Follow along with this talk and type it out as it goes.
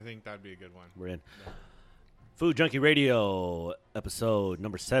think that'd be a good one. We're in. Food Junkie Radio, episode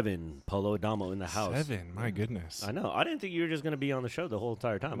number 7. Polo Adamo in the house. 7, my goodness. I know. I didn't think you were just going to be on the show the whole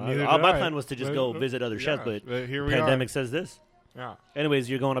entire time. Neither My did I. plan was to just go visit other chefs, but here we pandemic says this. are. Anyways,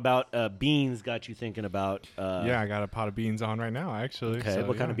 you're going about beans. Got you thinking about. Yeah, I got a pot of beans on right now, actually. Okay, so,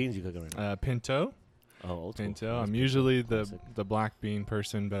 what kind of beans you cooking right now? Pinto. Oh, old school. Pinto. Nice I'm Pinto. usually Classic. the black bean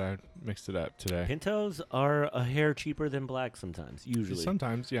person, but I mixed it up today. Pintos are a hair cheaper than black sometimes. Usually.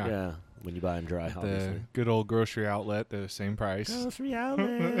 Sometimes, yeah. Yeah, when you buy them dry, The obviously. good old grocery outlet, the same price. Grocery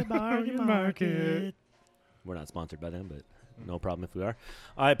outlet, bargain market. We're not sponsored by them, but no problem if we are.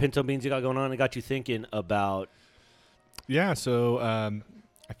 All right, pinto beans you got going on. It got you thinking about. Yeah, so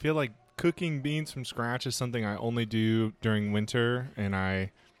I feel like cooking beans from scratch is something I only do during winter, and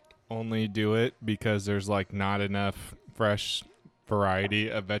I only do it because there's like not enough fresh variety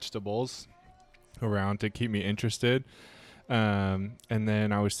of vegetables around to keep me interested. And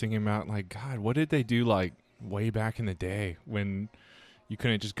then I was thinking about like, God, what did they do like way back in the day when you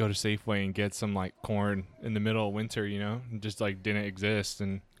couldn't just go to Safeway and get some like corn in the middle of winter, you know, it just like didn't exist.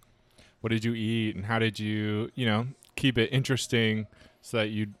 And what did you eat and how did you, you know, keep it interesting so that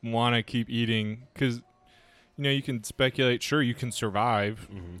you'd want to keep eating? Because, you know, you can speculate, sure, you can survive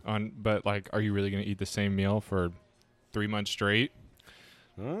on, but like, are you really going to eat the same meal for 3 months straight?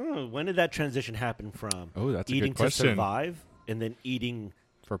 Oh, when did that transition happen from Oh, that's a eating good to question. survive and then eating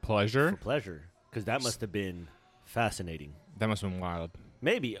For pleasure? for pleasure? Because that must have been fascinating. That must have been wild.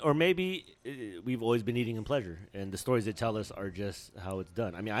 Maybe we've always been eating in pleasure, and the stories they tell us are just how it's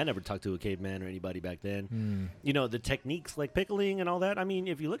done. I mean, I never talked to a caveman or anybody back then. You know, the techniques like pickling and all that. I mean,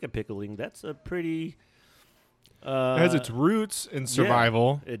 if you look at pickling, that's a pretty. It has its roots in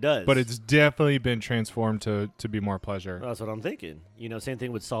survival, It does, but it's definitely been transformed to be more pleasure. That's what I'm thinking. You know, same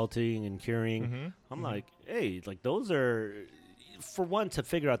thing with salting and curing. I'm like, hey, like those are, for one, to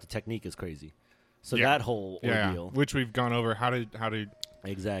figure out the technique is crazy. So Yeah. that whole ordeal, Which we've gone over. How did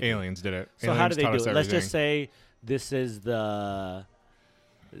exactly. aliens did it? So Aliens how do they taught do us it? Let's everything. just say this is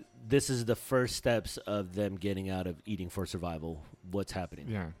the first steps of them getting out of eating for survival. What's happening?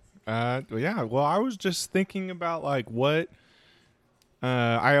 Yeah. Yeah. Well, I was just thinking about like what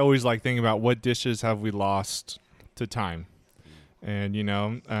I always like thinking about what dishes have we lost to time, and you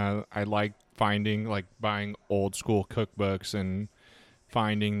know, I like finding like buying old school cookbooks and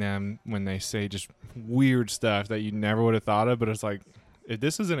finding them when they say just weird stuff that you never would have thought of, but it's like if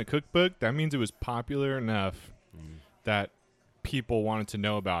this isn't a cookbook, that means it was popular enough that people wanted to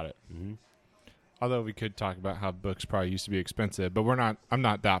know about it. Although we could talk about how books probably used to be expensive, but I'm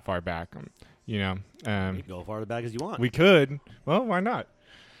not that far back. You know, You can go as far back as you want. we could. Well, why not?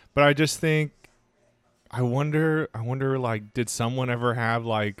 But I just think, I wonder, like, did someone ever have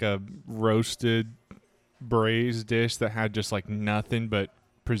like a roasted braised dish that had just like nothing but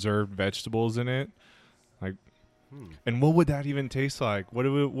preserved vegetables in it? Like, and what would that even taste like? What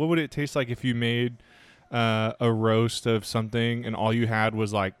would it taste like if you made a roast of something and all you had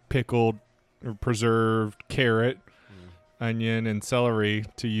was like pickled or preserved carrot, onion, and celery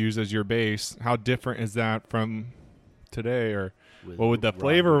to use as your base? How different is that from today? Or With what would the raw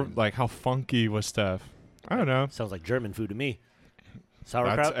flavor, beans. like how funky was stuff? I don't know. Sounds like German food to me.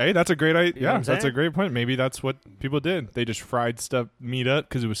 Sauerkraut. That's a great idea. You know what Yeah, I'm that's a saying? great point. Maybe that's what people did. They just fried meat up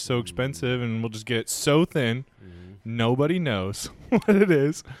because it was so expensive, and we'll just get it so thin, nobody knows what it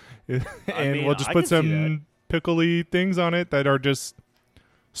is, and mean, we'll just I put can see some pickly things on it that are just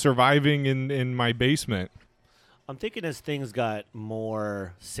surviving in my basement. I'm thinking as things got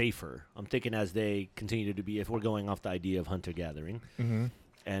more safer. I'm thinking as they continue to be, if we're going off the idea of hunter gathering,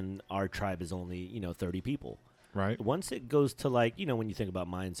 and our tribe is only 30 people. Right. Once it goes to like, when you think about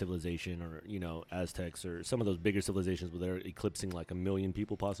Mayan civilization or, Aztecs or some of those bigger civilizations where they're eclipsing like 1 million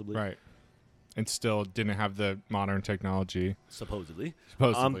people possibly. Right. And still didn't have the modern technology. Supposedly.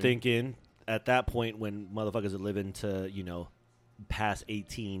 Supposedly. I'm thinking at that point when motherfuckers are living to, past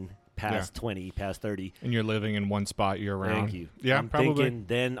 18, past 20, past 30. And you're living in one spot year round. Thank you. Yeah, I'm probably. thinking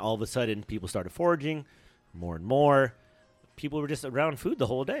then all of a sudden people started foraging more and more. People were just around food the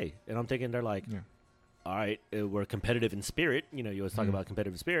whole day. And I'm thinking they're like, all right, we're competitive in spirit. You always talk about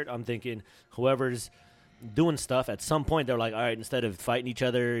competitive spirit. I'm thinking whoever's doing stuff at some point, they're like, all right, instead of fighting each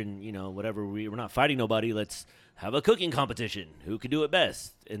other and, whatever, we're not fighting nobody. Let's have a cooking competition. Who could do it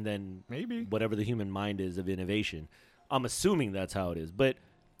best? And then Maybe. whatever the human mind is of innovation. I'm assuming that's how it is. But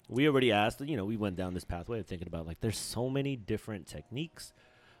we already asked, we went down this pathway of thinking about, like, there's so many different techniques.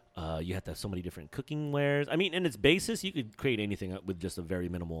 You have to have so many different cooking wares. I mean, in its basis, you could create anything with just a very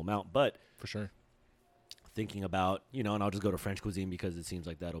minimal amount. But For sure. thinking about, and I'll just go to French cuisine because it seems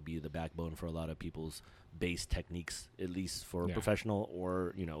like that'll be the backbone for a lot of people's base techniques, at least for professional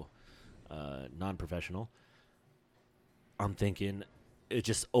or, non-professional. I'm thinking it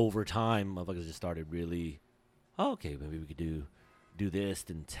just over time, motherfuckers just started really, okay, maybe we could do this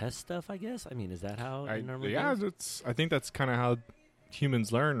and test stuff, I guess. I mean, is that how it normally goes? I think that's kind of how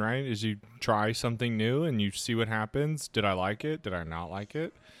humans learn, right? Is you try something new and you see what happens. Did I like it? Did I not like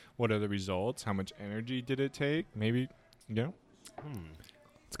it? What are the results? How much energy did it take? Maybe,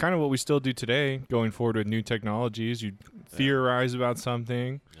 It's kind of what we still do today, going forward with new technologies. You theorize about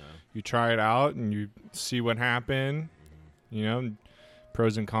something, you try it out, and you see what happened,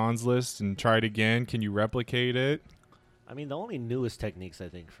 pros and cons list, and try it again. Can you replicate it? I mean, the only newest techniques, I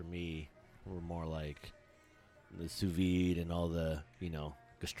think, for me were more like the sous vide and all the,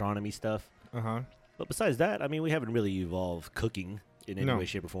 gastronomy stuff. Uh-huh. But besides that, I mean, we haven't really evolved cooking in any way,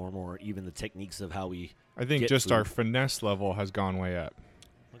 shape, or form, or even the techniques of how we I think just food. Our finesse level has gone way up.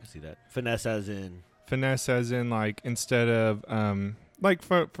 I can see that. Finesse as in, like, instead of, like,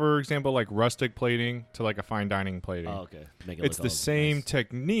 for example, like rustic plating to, like, a fine dining plating. Oh, okay. It's the same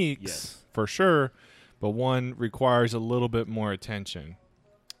techniques, for sure, but one requires a little bit more attention.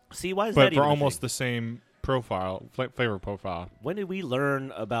 See, why is that even for almost the same profile, flavor profile. When did we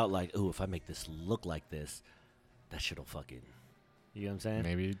learn about, like, if I make this look like this, that shit'll fucking... You know what I'm saying?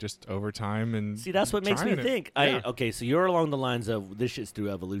 Maybe just over time and see, that's what makes me think. Yeah. Okay, so you're along the lines of this shit's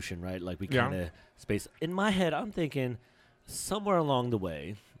through evolution, right? Like we kind of space. In my head, I'm thinking somewhere along the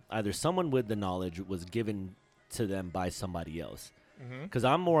way, either someone with the knowledge was given to them by somebody else. Because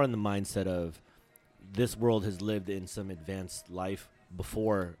I'm more in the mindset of this world has lived in some advanced life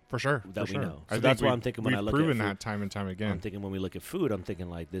before, for sure, that we know. So that's why I'm thinking when I look at food. We've proven that time and time again. I'm thinking when we look at food, I'm thinking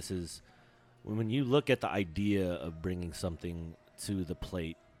like this is when you look at the idea of bringing something to the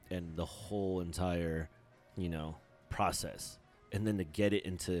plate and the whole entire, process. And then to get it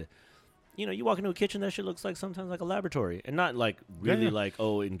into, you walk into a kitchen, that shit looks like sometimes like a laboratory. And not like really like,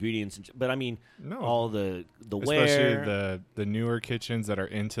 ingredients. But I mean, all the especially the newer kitchens that are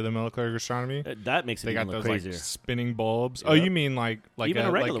into the molecular gastronomy. That makes it they even got look those crazier. Like spinning bulbs. Yep. Oh, you mean like even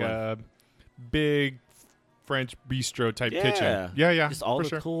a regular a big French bistro type kitchen. Yeah. Just all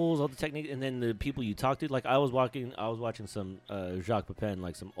the tools, all the technique, and then the people you talk to. Like I was watching some Jacques Pepin,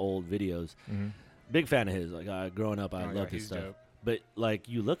 like some old videos. Big fan of his. Like growing up, I loved his stuff. Dope. But like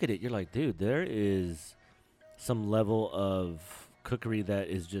you look at it, you're like, dude, there is some level of cookery that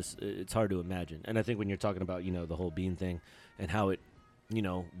is just it's hard to imagine. And I think when you're talking about the whole bean thing and how it,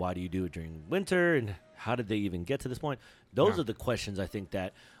 why do you do it during winter and how did they even get to this point? Those are the questions I think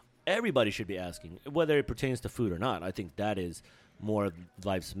that everybody should be asking, whether it pertains to food or not. I think that is more of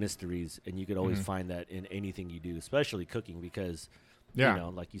life's mysteries, and you could always find that in anything you do, especially cooking, because,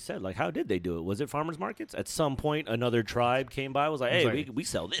 like you said, like, how did they do it? Was it farmers markets? At some point, another tribe came by, was like, hey, we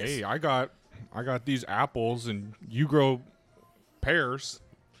sell this. Hey, I got these apples, and you grow pears.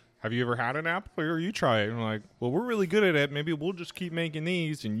 Have you ever had an apple? Or you try it. And I'm like, well, we're really good at it. Maybe we'll just keep making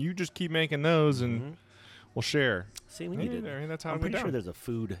these, and you just keep making those, and we'll share. See, we need it. I mean, that's how I'm pretty sure there's a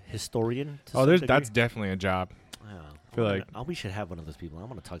food historian. That's definitely a job. I feel like we should have one of those people. I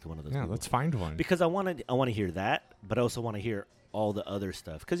want to talk to one of those people. Yeah, let's find one. Because I want to hear that, but I also want to hear all the other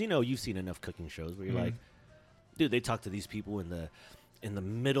stuff. Because you've seen enough cooking shows where you're like, dude, they talk to these people in the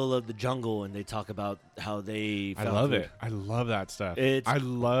middle of the jungle, and they talk about how they. I love it. I love that stuff. I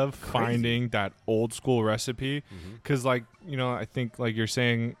love finding that old school recipe because, I think like you're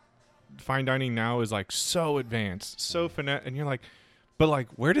saying. Fine dining now is like so advanced, so finesse, and you're like, but like,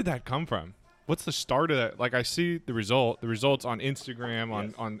 where did that come from? What's the start of that? Like, I see the results on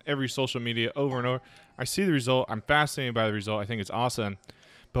Instagram, on every social media over and over. I see the result. I'm fascinated by the result. I think it's awesome.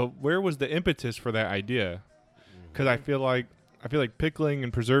 But where was the impetus for that idea? Because I feel like pickling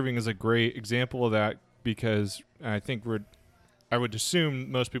and preserving is a great example of that, because I think I would assume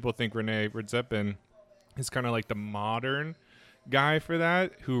most people think Rene Redzepi is kind of like the modern guy for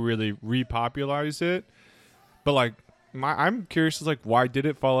that, who really repopularized it. But like I'm curious, is like, why did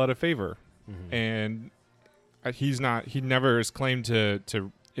it fall out of favor? And he never has claimed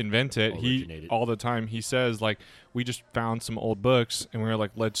to invent it. He all the time he says like, we just found some old books and we were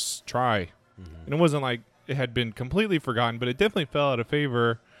like, let's try. And it wasn't like it had been completely forgotten, but it definitely fell out of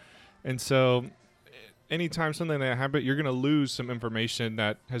favor. And so anytime something like that happens, you're going to lose some information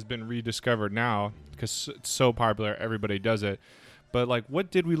that has been rediscovered now because it's so popular. Everybody does it. But, like,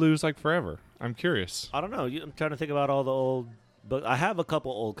 what did we lose, like, forever? I'm curious. I don't know. I'm trying to think about all the old books. I have a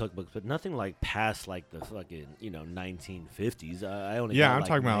couple old cookbooks, but nothing, like, past, like, the fucking, 1950s. I only got, I'm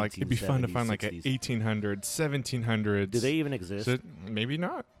talking about, like, it'd be fun to find, 60s. like, 1800s, 1700s. Do they even exist? Maybe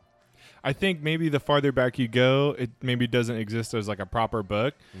not. I think maybe the farther back you go, it maybe doesn't exist as like a proper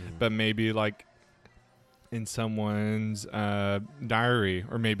book, but maybe like in someone's diary,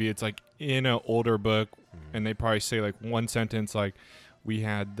 or maybe it's like in an older book, and they probably say like one sentence like, we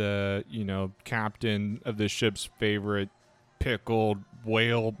had the, captain of the ship's favorite pickled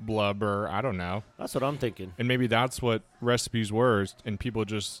whale blubber. I don't know. That's what I'm thinking. And maybe that's what recipes were, and people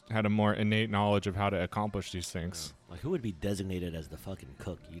just had a more innate knowledge of how to accomplish these things. Like, who would be designated as the fucking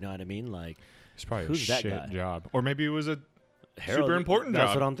cook? You know what I mean? Like, it's probably who's a that shit guy? job. Or maybe it was a Harold, super important that's job.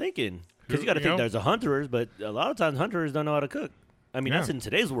 That's what I'm thinking. Because you got to You think know? there's a hunters, but a lot of times hunters don't know how to cook. I mean, that's in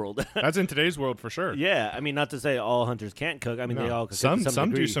today's world. That's in today's world for sure. Yeah, I mean, not to say all hunters can't cook. I mean, No. they all cook some to some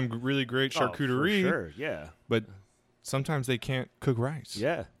do degree. some really great Oh, charcuterie, for sure, yeah. but sometimes they can't cook rice.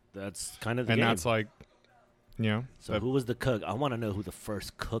 Yeah, that's kind of the and game. that's like, So who was the cook? I want to know who the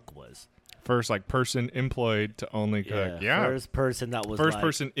first cook was. first like person employed to only cook. Yeah, First person that was first like,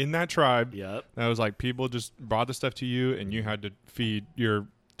 person in that tribe. Yep. That was like people just brought the stuff to you, and you had to feed your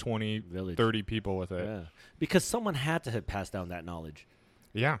 20, Village. 30 people with it. Yeah. Because someone had to have passed down that knowledge.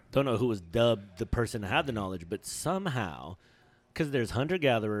 Yeah. Don't know who was dubbed the person to have the knowledge, but somehow, because there's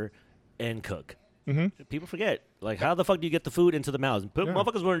hunter-gatherer and cook. Mm-hmm. People forget. Like, how the fuck do you get the food into the mouths? Yeah.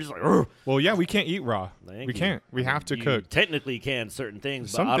 Motherfuckers were just like, "Urgh." Well, yeah, we can't eat raw. Thank We you. can't. We have to You cook. technically can certain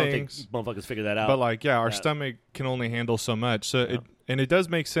things, but Some I don't things. think motherfuckers figure that out. But like, yeah, our Yeah. stomach can only handle so much. So it does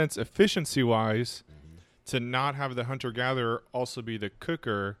make sense efficiency-wise to not have the hunter-gatherer also be the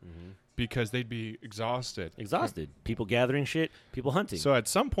cooker, because they'd be exhausted. People gathering shit, people hunting. So at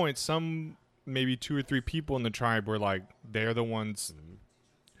some point, maybe 2 or 3 people in the tribe were like, they're the ones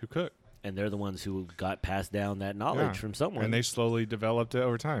who cook. and they're the ones who got passed down that knowledge from someone. And they slowly developed it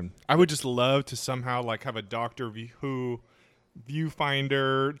over time. I would just love to somehow like have a Doctor Who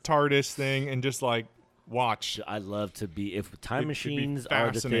viewfinder TARDIS thing and just like watch. I'd love to be, if time It could be machines are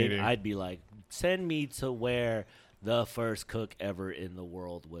the thing, fascinating. I'd be like, send me to where the first cook ever in the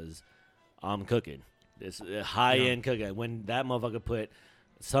world was. I'm cooking. This high-end cooking. When that motherfucker put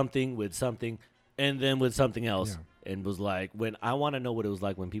something with something and then with something else and was like, when I want to know what it was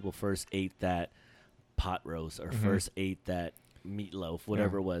like when people first ate that pot roast or first ate that meatloaf,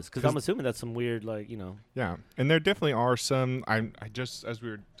 whatever it was. Because I'm assuming that's some weird, like, you know. Yeah, and there definitely are some. I just, as we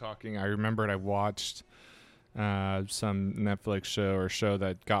were talking, I remembered I watched some Netflix show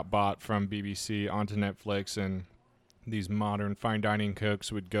that got bought from BBC onto Netflix, and these modern fine dining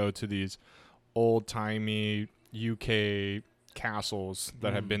cooks would go to these old-timey UK castles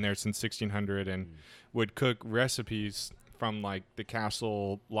that had been there since 1600 and would cook recipes from like the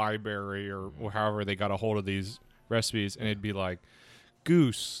castle library or however they got a hold of these recipes, and it'd be like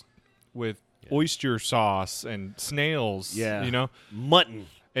goose with oyster sauce and snails, Mutton.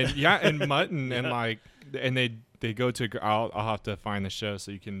 and and mutton and like, and they go to, I'll have to find the show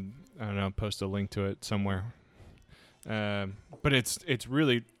so you can, I don't know, post a link to it somewhere. But it's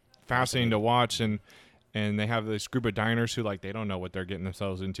really fascinating to watch, and they have this group of diners who like, they don't know what they're getting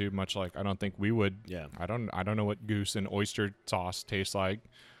themselves into, much like I don't think we would. Yeah. I don't know what goose and oyster sauce tastes like.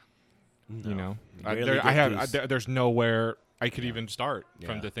 No, You know, rarely get goose. there's nowhere I could even start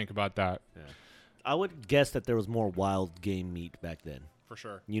from to think about that. Yeah. I would guess that there was more wild game meat back then. For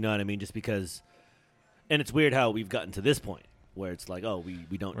sure. You know what I mean? Just because, and it's weird how we've gotten to this point where it's like, oh, we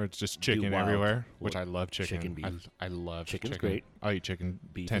don't. Or it's just do chicken wild. everywhere, Well, which I love chicken. chicken, beef. I love Chicken's chicken. great. I'll eat chicken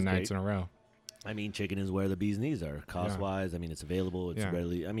Beef 10 is nights great. in a row. I mean, chicken is where the bee's knees are, cost wise. I mean, it's available. It's Yeah.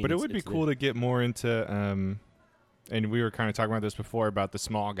 readily. I mean, But it it's- would be it's cool to get more into, and we were kind of talking about this before about the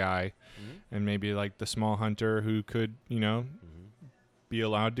small guy, and maybe like the small hunter who could, be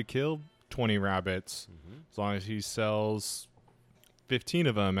allowed to kill 20 rabbits as long as he sells 15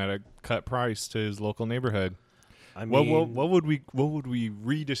 of them at a cut price to his local neighborhood. I mean, What would we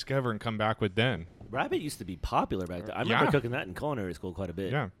rediscover and come back with then? rabbit used to be popular back then. I remember Yeah. cooking that in culinary school quite a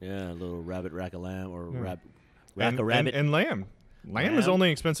bit. Yeah. a little rabbit rack a lamb or rack And, a rabbit. and lamb. Lamb is Lamb?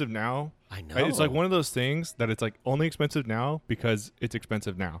 only expensive now. I know. It's like one of those things that it's like only expensive now because it's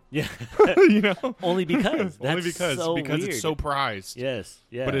expensive now. Yeah, you know, only because. That's only because so weird. it's so prized. Yes.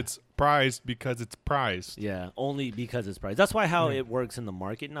 Yeah. But it's prized because it's prized. Yeah, only because it's priced. That's why how it works in the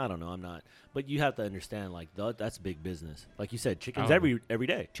market. And I don't know. I'm not. But you have to understand, like that's big business. Like you said, chicken's Oh. every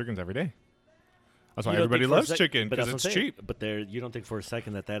day. Chicken's every day. That's why You don't everybody think for a loves sec- chicken but because that's it's what I'm saying. cheap. But you don't think for a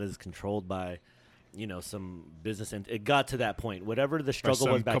second that is controlled by, some business. And it got to that point. Whatever the By struggle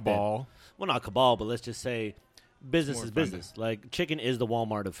some was back cabal. then. Well, not cabal, but let's just say business More is funded. business. Like chicken is the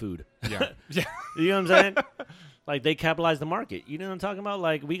Walmart of food. Yeah. Yeah. You know what I'm saying? Like they capitalize the market. You know what I'm talking about?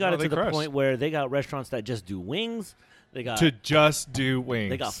 Like we got No, it to they the crushed. point where they got restaurants that just do wings. They got to just do wings.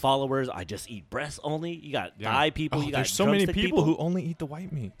 They got followers. I just eat breasts only. You got thigh people. Oh, you got there's so many drumstick people who only eat the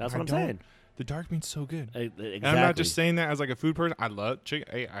white meat. That's I what I'm don't. saying. The dark meat's so good. Exactly. And I'm not just saying that as like a food person. I love chicken.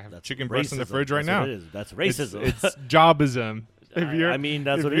 Hey, I have chicken breast in the fridge right now. What it is. That's racism. It's jobism. If you're, I mean,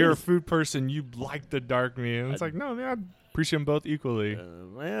 that's what if it you're is. a food person, you like the dark meat. And it's like, no, man, I appreciate them both equally.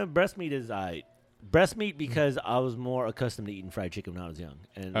 Breast meat is breast meat because I was more accustomed to eating fried chicken when I was young,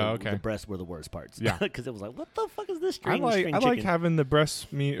 and the breasts were the worst parts. Yeah, because it was like, what the fuck is this I string? like having the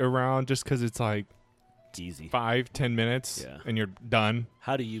breast meat around just because it's like easy 5-10 minutes, and you're done.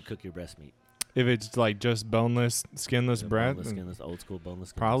 How do you cook your breast meat? If it's like just boneless, skinless breast, old school boneless.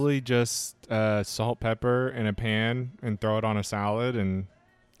 Skinless. Probably just salt, pepper in a pan and throw it on a salad. And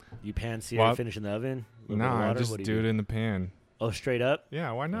you pan sear and finish in the oven? Nah, just do it in the pan. Oh, straight up?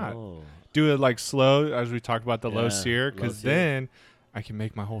 Yeah, why not? Oh. Do it like slow, as we talked about the low sear, because then I can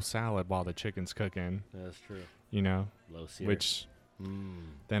make my whole salad while the chicken's cooking. That's true. You know, low sear. Which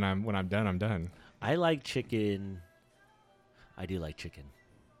then when I'm done, I'm done. I like chicken. I do like chicken.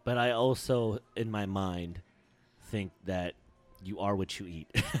 But I also, in my mind, think that you are what you eat.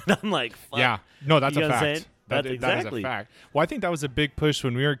 And I'm like, fuck. Yeah. No, that's you a fact. That is a fact. Well, I think that was a big push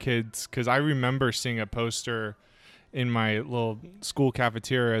when we were kids, because I remember seeing a poster in my little school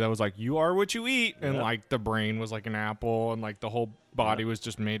cafeteria that was like, you are what you eat. And like the brain was like an apple, and like the whole body was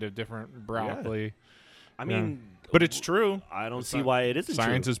just made of different broccoli. Yeah. I mean, but it's true. I don't see why it isn't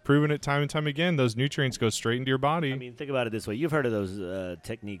Science true. has proven it time and time again. Those nutrients go straight into your body. I mean, think about it this way. You've heard of those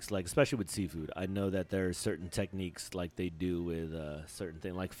techniques, like especially with seafood. I know that there are certain techniques like they do with certain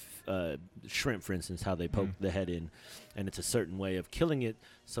things, like shrimp, for instance, how they poke the head in, and it's a certain way of killing it,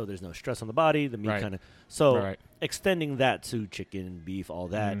 so there's no stress on the body. The meat kind of extending that to chicken, beef, all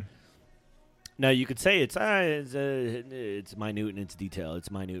that. Now you could say it's minute and it's detail. It's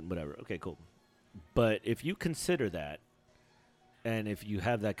minute and whatever. Okay, cool. But if you consider that, and if you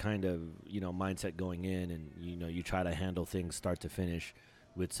have that kind of mindset going in, and you try to handle things start to finish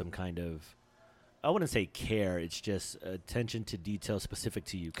with some kind of, I wouldn't say care, it's just attention to detail specific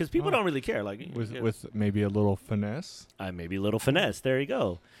to you, because people don't really care. Like with maybe a little finesse. Maybe a little finesse. There you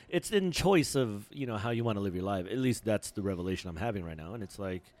go. It's in choice of how you want to live your life. At least that's the revelation I'm having right now, and it's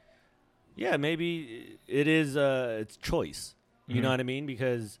like, yeah, maybe it is. It's choice. You know what I mean?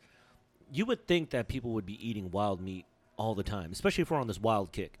 Because you would think that people would be eating wild meat all the time, especially if we're on this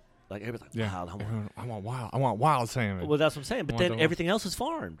wild kick. Like everybody's like, wild. I want wild salmon. Well, that's what I'm saying. But then everything else is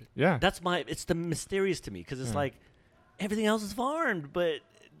farmed. Yeah. It's the mysterious to me, because it's like everything else is farmed, but.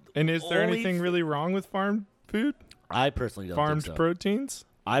 And is there anything really wrong with farmed food? I personally don't farmed think so. proteins?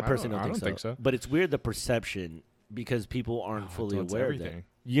 I personally don't think so. But it's weird, the perception, because people aren't fully aware of that.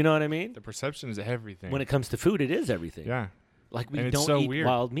 You know what I mean? The perception is everything. When it comes to food, it is everything. Yeah. Like, we don't eat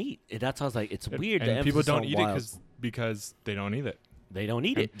wild meat. That's how I was like, it's weird. And people don't eat it because they don't eat it. They don't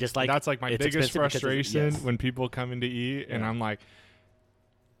eat it. Just like that's like my biggest frustration when people come in to eat, and I'm like,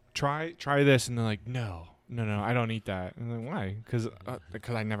 try this, and they're like, no, I don't eat that. And I'm like, why?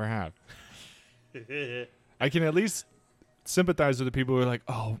 Because I never have. I can at least sympathize with the people who are like,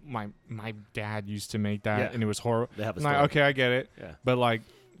 oh, my dad used to make that, and it was horrible. They have a story. Like, okay, I get it. Yeah. But like,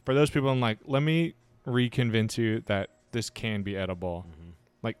 for those people, I'm like, let me reconvince you that this can be edible.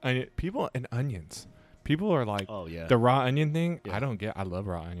 Like people and onions. People are like, oh yeah, the raw onion thing. Yeah. I love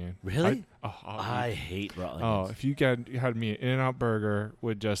raw onion. Really? I hate raw onions. Oh, if you had me an In-N-Out burger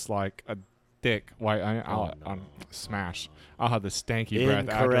with just like a thick white onion, I'll smash. I'll have the stanky breath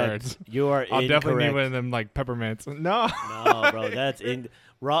afterwards. You are I'll incorrect. definitely need one of them like peppermints. No, bro, that's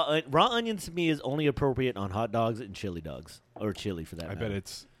raw onions to me is only appropriate on hot dogs and chili dogs, or chili for that matter. I bet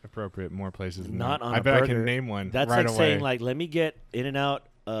it's appropriate more places than not that. on I a bet burger. I can name one. That's right like away. saying like, let me get In-N-Out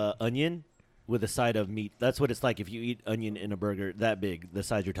onion with a side of meat. That's what it's like if you eat onion in a burger that big, the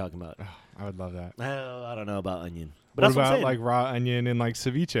size you're talking about. Oh, I would love that. I don't know about onion. But what that's about what I'm like raw onion and like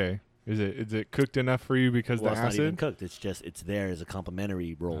ceviche? Is it cooked enough for you because the acid? It's not even cooked. It's there as a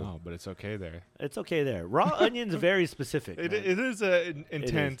complimentary roll. Oh, but it's okay there. It's okay there. Raw onion's very specific. It is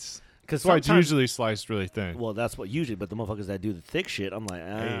intense. Because it's usually sliced really thin. Well, that's what usually. But the motherfuckers that do the thick shit, I'm like,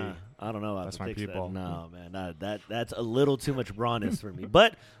 I don't know about that's the my thick people. stuff. No, man, that's a little too much rawness for me.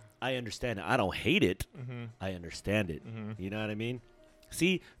 But I understand it. I don't hate it. I understand it. You know what I mean?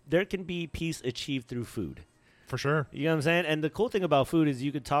 See, there can be peace achieved through food. For sure. You know what I'm saying? And the cool thing about food is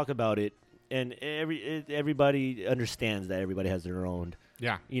you could talk about it, and everybody understands that everybody has their own.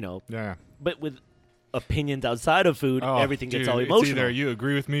 Yeah. You know. Yeah. But with opinions outside of food, everything gets all emotional. It's either you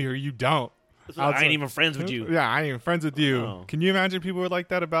agree with me or you don't. I ain't even friends with you. Yeah, I ain't even friends with you. Can you imagine people were like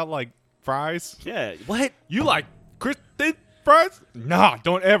that about like fries? Yeah. What? You like Kristen fries? Nah,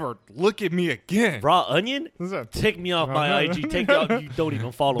 don't ever look at me again. Raw onion? Take me off my IG. Take me off. You don't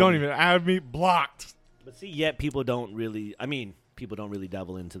even follow me. Don't even add me. Blocked. But see, yet people don't really, people don't really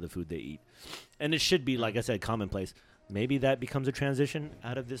dabble into the food they eat. And it should be, like I said, commonplace. Maybe that becomes a transition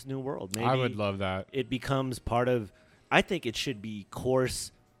out of this new world. Maybe I would love that. it becomes part of, I think it should be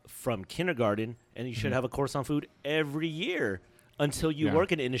course from kindergarten, and you should have a course on food every year until you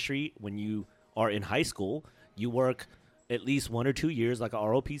work in the industry. When you are in high school, you work at least 1 or 2 years, like a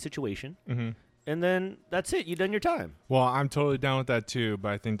ROP situation. And then that's it. You've done your time. Well, I'm totally down with that too, but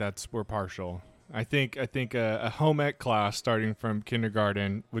I think we're partial. I think a home ec class starting from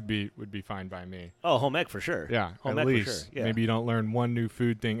kindergarten would be fine by me. Oh, home ec for sure. Yeah, home at ec least. for sure. Yeah. Maybe you don't learn one new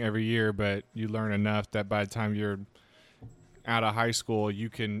food thing every year, but you learn enough that by the time you're out of high school, you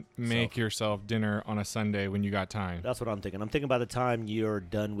can make yourself dinner on a Sunday when you got time. That's what I'm thinking. I'm thinking by the time you're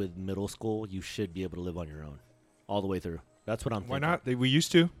done with middle school, you should be able to live on your own all the way through. That's what I'm thinking. Why not? We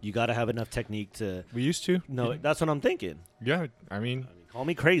used to. You got to have enough technique to. We used to. No, that's what I'm thinking. Yeah, I mean, call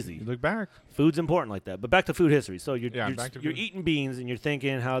me crazy. You look back. Food's important like that. But back to food history. So you're food. eating beans and you're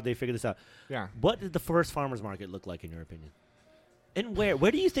thinking how they figured this out. Yeah. What did the first farmer's market look like in your opinion? And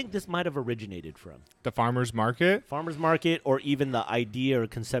where do you think this might have originated from? The farmer's market? Farmer's market, or even the idea or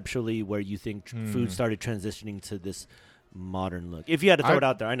conceptually where you think food started transitioning to this modern look. If you had to throw it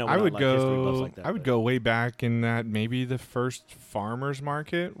out there, I know we're not history buffs like that. I would go way back in that maybe the first farmer's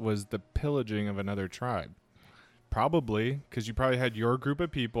market was the pillaging of another tribe. Probably, because you probably had your group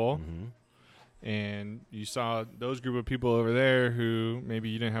of people, and you saw those group of people over there who maybe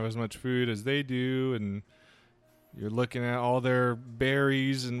you didn't have as much food as they do, and you're looking at all their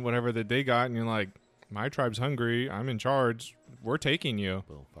berries and whatever that they got, and you're like, my tribe's hungry. I'm in charge. We're taking you.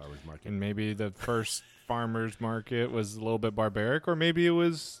 Well, farmer's market. And maybe the first farmer's market was a little bit barbaric, or maybe it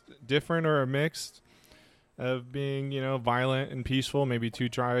was different or a mix of being, violent and peaceful. Maybe two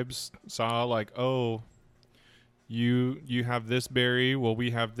tribes saw like, oh, you have this berry, well,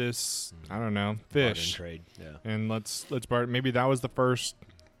 we have this, I don't know, fish. Trade. Yeah. And let's barter. Maybe that was the first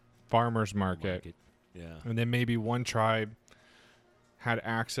farmer's market. Yeah. And then maybe one tribe had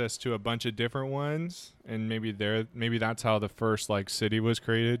access to a bunch of different ones, and maybe that's how the first city was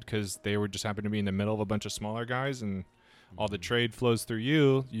created, because they were just happened to be in the middle of a bunch of smaller guys, and all the trade flows through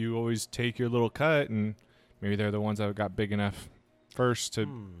you. You always take your little cut, and maybe they're the ones that got big enough first to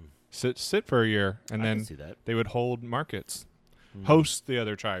sit for a year, and then they would hold markets, host the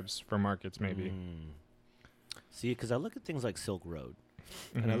other tribes for markets, maybe. See, because I look at things like Silk Road.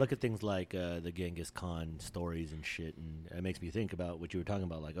 And I look at things like the Genghis Khan stories and shit, and it makes me think about what you were talking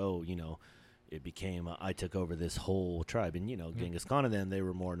about, like, it became, I took over this whole tribe. And, Genghis Khan and them, they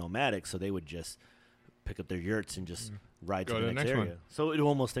were more nomadic, so they would just pick up their yurts and just ride to the next area. One. So it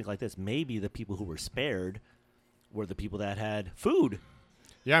almost think like this. Maybe the people who were spared were the people that had food.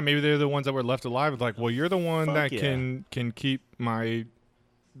 Yeah, maybe they're the ones that were left alive. Like, well, you're the one that can keep my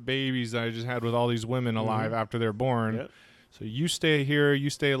babies that I just had with all these women alive after they're born. Yep. So you stay here, you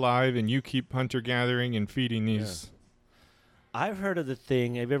stay alive, and you keep hunter-gathering and feeding these. Yeah. I've heard of the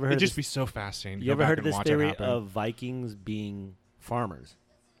thing. Have you ever heard It'd just be so fascinating. You ever heard of this theory of Vikings being farmers?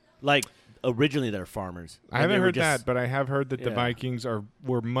 Like, originally they're farmers. I haven't heard that, but I have heard that the Vikings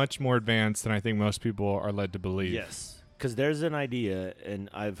were much more advanced than I think most people are led to believe. Yes, because there's an idea, and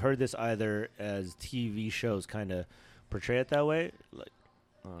I've heard this either as TV shows kind of portray it that way, like,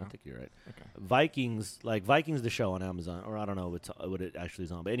 I think you're right. Okay. Vikings, the show on Amazon, or I don't know what it actually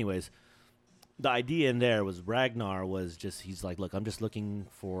is on. But anyways, the idea in there was Ragnar was just, he's like, look, I'm just looking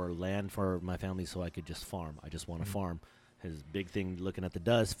for land for my family so I could just farm. I just want to farm. His big thing, looking at the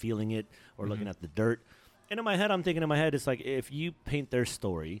dust, feeling it, or looking at the dirt. And in my head, I'm thinking it's like, if you paint their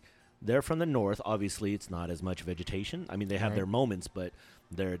story, they're from the north. Obviously, it's not as much vegetation. I mean, they have their moments, but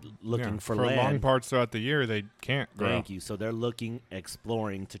they're looking for land. For long parts throughout the year, they can't grow. Thank you. So they're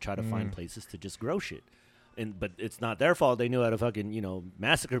exploring to try to find places to just grow shit. But it's not their fault. They knew how to fucking,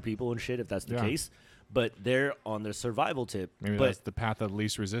 massacre people and shit if that's the case. But they're on their survival tip. Maybe that's the path of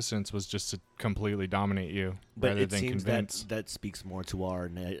least resistance, was just to completely dominate you rather than convince. That speaks more to our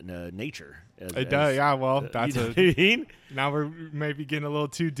nature. It does, yeah. Well, that's what I mean? Now we're maybe getting a little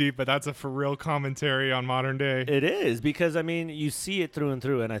too deep, but that's a for real commentary on modern day. It is, because, you see it through and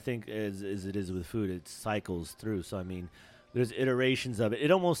through, and I think as it is with food, it cycles through. So, there's iterations of it.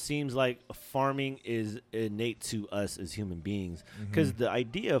 It almost seems like farming is innate to us as human beings, because the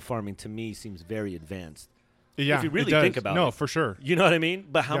idea of farming to me seems very advanced. Yeah, if you really think about it. No, for sure. You know what I mean?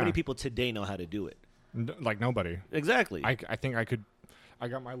 But how many people today know how to do it? Like nobody. Exactly. I think I could. I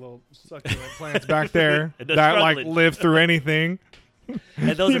got my little succulent plants back there that live through anything.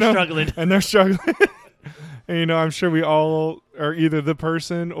 And those are struggling. And they're struggling. And, I'm sure we all are either the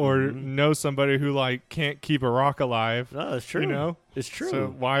person or Mm-hmm. know somebody who like can't keep a rock alive. No, it's true. It's true.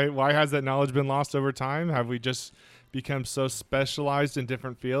 So why has that knowledge been lost over time? Have we just become so specialized in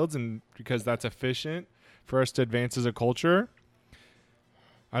different fields, and because that's efficient for us to advance as a culture?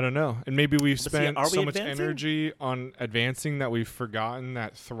 I don't know. And maybe we've spent so much energy on advancing that we've forgotten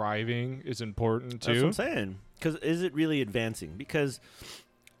that thriving is important too. That's what I'm saying. Because is it really advancing? Because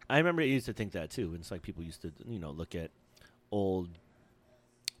I remember I used to think that too. It's like people used to, look at old,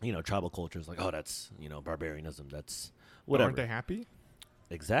 tribal cultures like, oh, that's, barbarianism. That's whatever. Aren't they happy?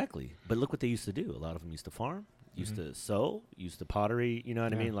 Exactly. But look what they used to do. A lot of them used to farm, used to sew, used to pottery. You know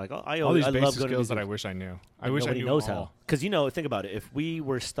what I mean? Like, all these basic love going skills to that I wish I knew. I wish I knew knows all. how. Because, think about it. If we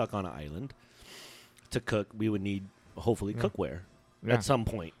were stuck on an island to cook, we would need, hopefully, cookware at some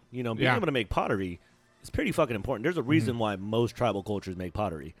point. Being able to make pottery is pretty fucking important. There's a reason why most tribal cultures make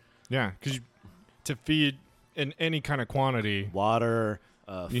pottery. Yeah, because to feed in any kind of quantity, water,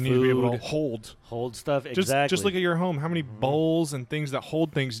 you food, need to be able to hold stuff. Just look at your home. How many bowls and things that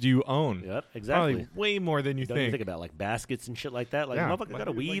hold things do you own? Yep, exactly. Probably way more than you Don't think. even think about like baskets and shit like that. Like motherfucker got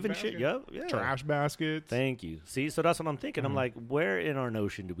to weave and shit. Yep, yeah. Trash baskets. Thank you. See, so that's what I'm thinking. I'm like, where in our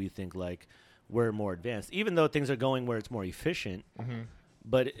notion do we think like we're more advanced? Even though things are going where it's more efficient.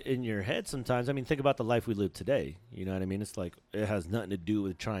 But in your head sometimes, I mean, think about the life we live today. You know what I mean? It's like it has nothing to do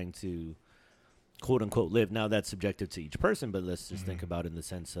with trying to, quote unquote, live. Now that's subjective to each person, but let's just think about it in the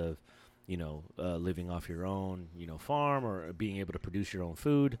sense of, living off your own, farm or being able to produce your own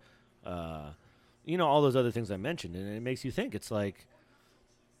food. All those other things I mentioned. And it makes you think. It's like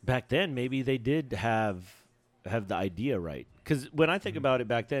back then, maybe they did have the idea right. Because when I think about it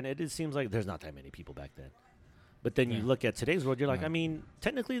back then, it seems like there's not that many people back then. But then you look at today's world, you're like, I mean,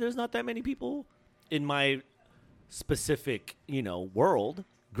 technically there's not that many people in my specific, world.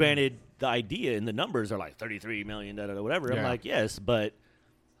 Granted, the idea and the numbers are like 33 million, whatever. I'm like, yes, but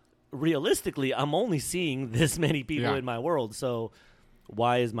realistically, I'm only seeing this many people in my world. So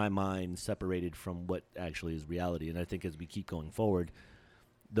why is my mind separated from what actually is reality? And I think as we keep going forward,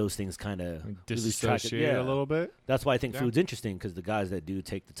 those things kind of disassociate a little bit. That's why I think food's interesting, because the guys that do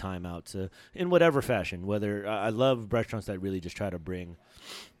take the time out to, in whatever fashion, whether I love restaurants that really just try to bring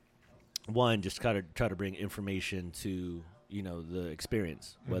try to bring information to the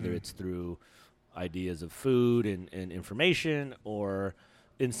experience, whether it's through ideas of food and information or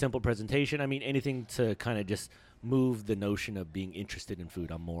in simple presentation. I mean, anything to kind of just move the notion of being interested in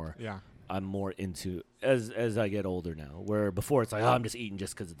food. I'm more into as I get older now, where before it's like, I'm just eating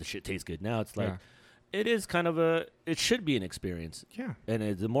just because the shit tastes good. Now it's like, it is kind of it should be an experience. Yeah.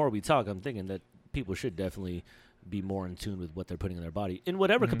 And the more we talk, I'm thinking that people should definitely be more in tune with what they're putting in their body in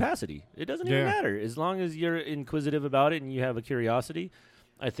whatever capacity. It doesn't even matter. As long as you're inquisitive about it and you have a curiosity,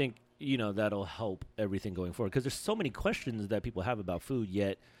 I think, that'll help everything going forward. Because there's so many questions that people have about food,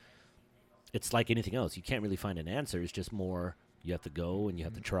 yet it's like anything else. You can't really find an answer. It's just more, you have to go and you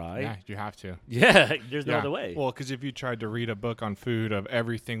have to try. Yeah, you have to. Yeah, there's no other way. Well, because if you tried to read a book on food of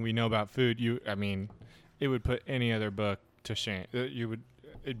everything we know about food, it would put any other book to shame.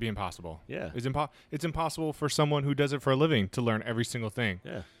 It'd be impossible. Yeah. It's impossible for someone who does it for a living to learn every single thing.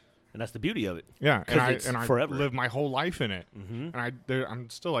 Yeah. And that's the beauty of it. Yeah, and I forever. live my whole life in it, and I'm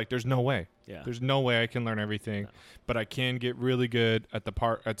still like, there's no way. Yeah. There's no way I can learn everything, but I can get really good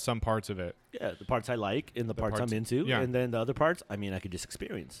at some parts of it. Yeah, the parts I like and the parts I'm into, and then the other parts, I could just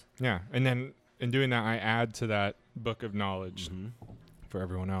experience. Yeah, and then in doing that, I add to that book of knowledge for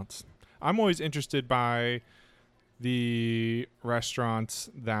everyone else. I'm always interested by the restaurants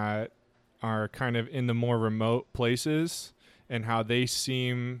that are kind of in the more remote places and how they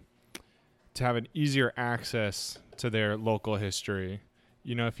seem to have an easier access to their local history.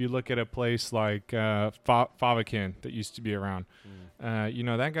 If you look at a place like Favakin that used to be around,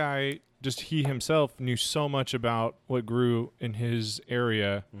 that guy, he himself knew so much about what grew in his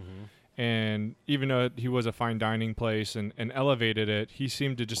area. And even though he was a fine dining place and elevated it, he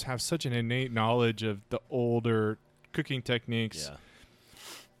seemed to just have such an innate knowledge of the older cooking techniques. Yeah.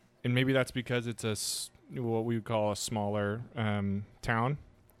 And maybe that's because it's what we would call a smaller town.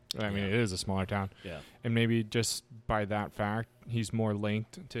 I mean, it is a smaller town. Yeah. And maybe just by that fact, he's more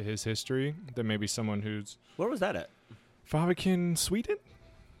linked to his history than maybe someone who's... Where was that at? Favakin, Sweden?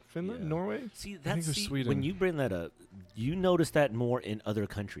 Finland? Norway? See, Sweden. When you bring that up, you notice that more in other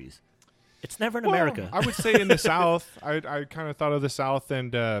countries. It's never in Well, America. I would say in the South, I kind of thought of the South,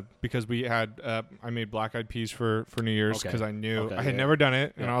 and because we had, I made black eyed peas for New Year's because I knew I had never done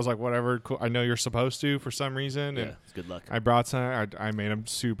it, and I was like, whatever, cool. I know you're supposed to for some reason, and it's good luck. I brought some. I made them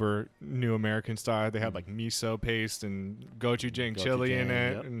super new American style. They had like miso paste and gochujang chili in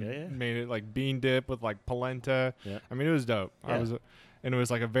it, and made it like bean dip with like polenta. Yeah. I mean, it was dope. Yeah. And it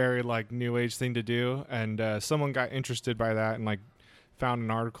was like a very like new age thing to do, and someone got interested by that and like found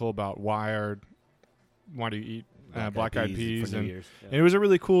an article about why do you eat black eyed peas, and it was a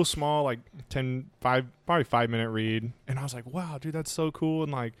really cool small like 5-minute read, and I was like, wow, dude, that's so cool,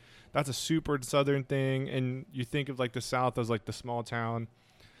 and like that's a super southern thing, and you think of like the South as like the small town,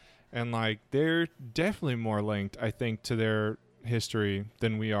 and like they're definitely more linked, I think, to their history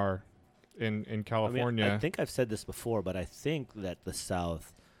than we are in California. I think I've said this before, but I think that the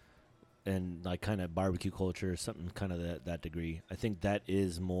South and like kind of barbecue culture, something kind of that degree, I think that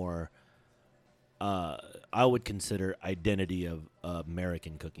is more, I would consider identity of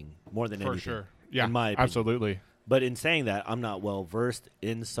American cooking more than anything. For sure. Yeah, in my opinion. Absolutely. But in saying that, I'm not well versed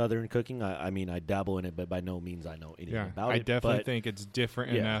in Southern cooking. I mean, I dabble in it, but by no means I know anything about it. I definitely think it's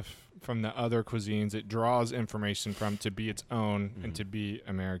different enough from the other cuisines. It draws information from to be its own and to be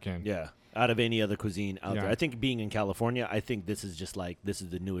American. Yeah. Out of any other cuisine out there. I think being in California, I think this is just like, this is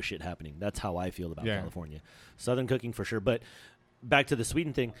the newest shit happening. That's how I feel about California. Southern cooking for sure. But back to the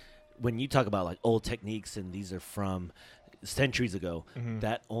Sweden thing, when you talk about like old techniques and these are from centuries ago,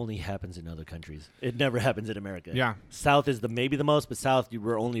 that only happens in other countries. It never happens in America. Yeah. South is maybe the most, but South, you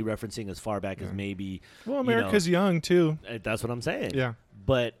were only referencing as far back as maybe. Well, America's young too. That's what I'm saying. Yeah.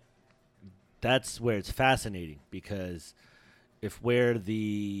 But that's where it's fascinating, because if we're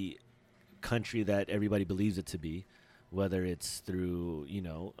the country that everybody believes it to be, whether it's through,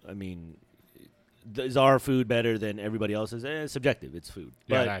 I mean, is our food better than everybody else's? It's subjective. It's food.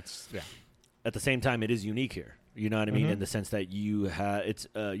 Yeah, but at the same time, it is unique here. You know what I mean? In the sense that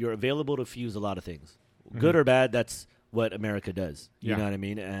you're available to fuse a lot of things, good or bad. That's what America does. You know what I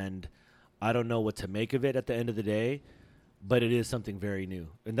mean? And I don't know what to make of it at the end of the day, but it is something very new,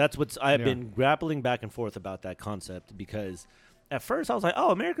 and that's I've been grappling back and forth about that concept, because at first I was like,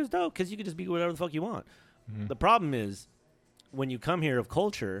 oh, America's dope because you can just be whatever the fuck you want. The problem is when you come here of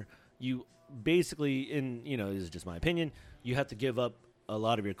culture, you basically, this is just my opinion, you have to give up a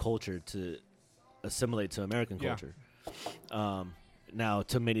lot of your culture to assimilate to American culture. Now,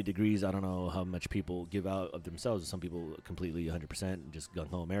 to many degrees, I don't know how much people give out of themselves. Some people completely 100% just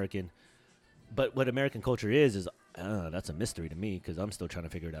gung-ho American. But what American culture is that's a mystery to me, because I'm still trying to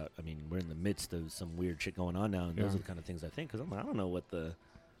figure it out. I mean, we're in the midst of some weird shit going on now, and those are the kind of things I think, because I don't know what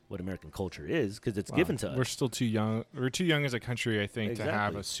American culture is, because it's given to us. We're still too young. We're too young as a country, I think, to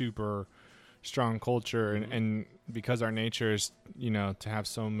have a super strong culture, and because our nature is, to have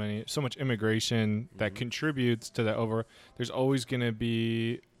so much immigration that contributes to that there's always going to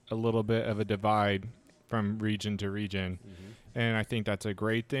be a little bit of a divide from region to region. And I think that's a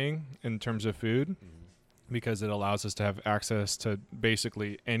great thing in terms of food, because it allows us to have access to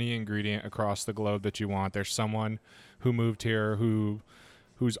basically any ingredient across the globe that you want. There's someone who moved here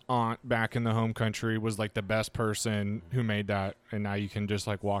whose aunt back in the home country was like the best person who made that, and now you can just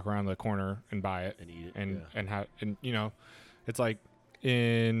like walk around the corner and buy it and eat it and have, and it's like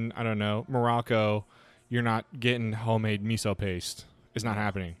in, I don't know, Morocco, you're not getting homemade miso paste. It's not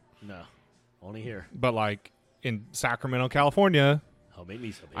happening. No, only here. But like in Sacramento, California, homemade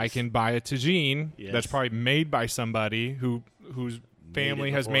miso paste, I can buy a tagine that's probably made by somebody whose family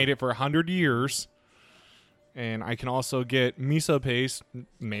has made it for 100 years. And I can also get miso paste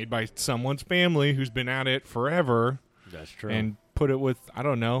made by someone's family who's been at it forever. That's true. And put it with, I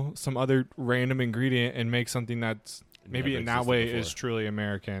don't know, some other random ingredient and make something that's maybe in that way is truly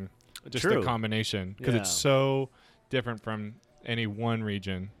American. Just a combination. Because it's so different from any one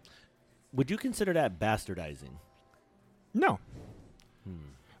region. Would you consider that bastardizing? No.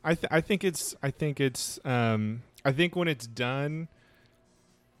 I think when it's done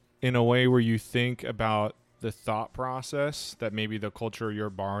in a way where you think about the thought process that maybe the culture you're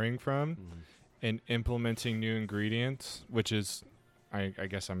borrowing from and implementing new ingredients, which is, I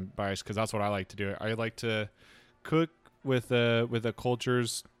guess I'm biased because that's what I like to do. I like to cook with a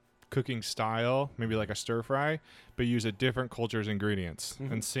culture's cooking style, maybe like a stir fry, but use a different culture's ingredients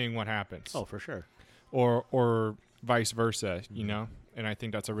and seeing what happens. Oh, for sure. Or vice versa, And I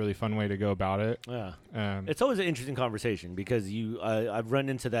think that's a really fun way to go about it. Yeah. It's always an interesting conversation, because I've run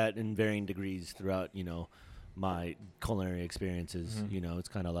into that in varying degrees throughout, my culinary experiences. It's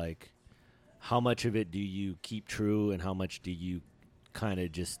kind of like, how much of it do you keep true and how much do you kind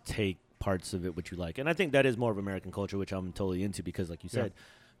of just take parts of it which you like? And I think that is more of American culture, which I'm totally into, because like you said,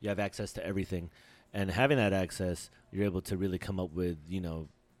 You have access to everything, and having that access, you're able to really come up with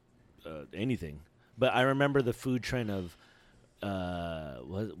anything. But I remember the food trend of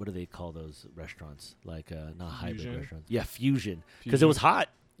what do they call those restaurants? Like not hybrid Fusion? restaurants. Yeah, fusion. Because it was hot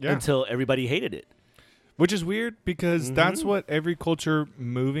until everybody hated it. Which is weird because that's what every culture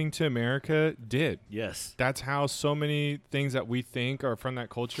moving to America did. Yes. That's how so many things that we think are from that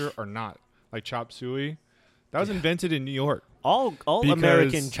culture are not. Like chop suey. That was invented in New York. All Because-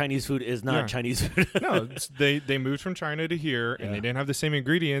 American Chinese food is not Chinese food. No, they moved from China to here, and they didn't have the same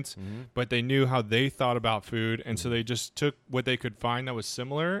ingredients, but they knew how they thought about food, and so they just took what they could find that was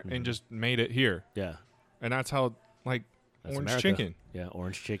similar and just made it here. Yeah. And that's how, like, That's orange America. chicken. Yeah,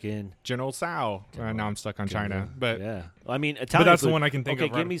 orange chicken. General Tso. Now I'm stuck on China, but yeah. I mean, Italian but that's food. the one I can think okay,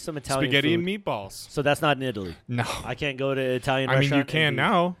 of. give me some Italian spaghetti food. and meatballs. So that's not in Italy. No, I can't go to Italian I mean restaurant. you can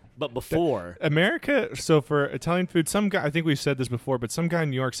now. But before. America. So for Italian food, some guy, I think we've said this before, but some guy in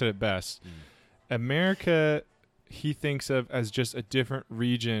New York said it best. America, he thinks of as just a different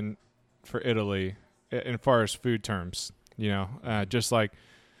region for Italy, in far as food terms. Just like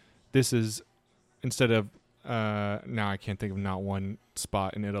this is instead of. Now I can't think of not one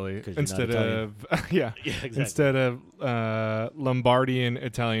spot in Italy. 'Cause you're not Instead Italian. of Yeah, exactly. instead of Lombardian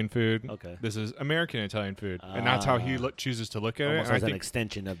Italian food, Okay. this is American Italian food, and that's how he chooses to look at it. Almost And I as an think,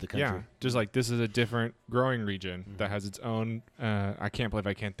 extension of the country. yeah, just like this is a different growing region that has its own. I can't believe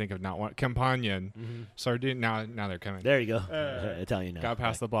I can't think of not one Campanian, Sardinia. Now they're coming. There you go. Italian now. Got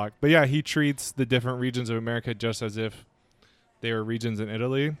past the block, but yeah, he treats the different regions of America just as if they were regions in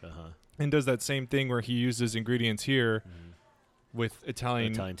Italy. And does that same thing where he uses ingredients here with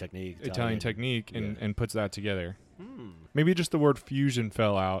Italian technique and puts that together. Maybe just the word fusion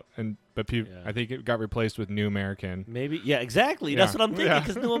fell out, but I think it got replaced with New American. Maybe, yeah, exactly. Yeah. That's what I'm thinking. Yeah.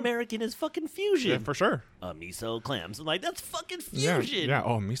 Because New American is fucking fusion. Yeah, for sure. Miso clams. I'm like, that's fucking Yeah. fusion. Yeah.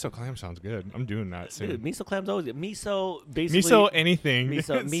 Oh, miso clam sounds good. I'm doing that soon. Dude, miso clams always. Miso basically. Miso anything.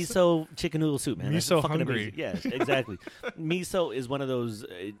 Miso chicken noodle soup, man. That's Miso fucking hungry. amazing. Yes, exactly. Miso is one of those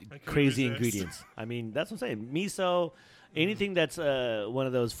crazy ingredients. I mean, that's what I'm saying. Miso, anything that's one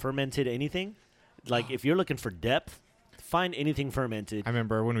of those fermented anything, like if you're looking for depth, find anything fermented. I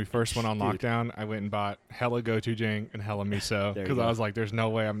remember when we first went on Dude. lockdown, I went and bought hella gochujang and hella miso There you because go. I was like, "There's no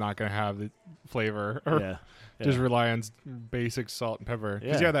way I'm not gonna have the flavor or Yeah. just rely on basic salt and pepper."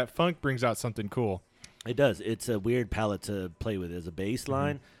 Because Yeah. that funk brings out something cool. It does. It's a weird palette to play with as a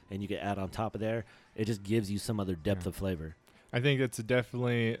baseline, Mm-hmm. and you can add on top of there. It just gives you some other depth of flavor. I think it's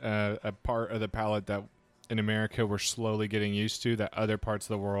definitely a part of the palate that in America we're slowly getting used to that other parts of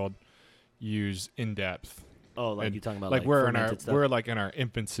the world use in depth. Oh, like And, you talking about like we're in our fermented stuff? we're like in our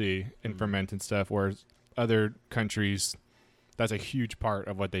infancy in fermented stuff, whereas other countries, that's a huge part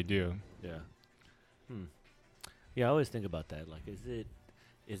of what they do. Yeah. Yeah, I always think about that. Like,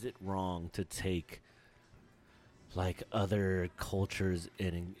 is it wrong to take like other cultures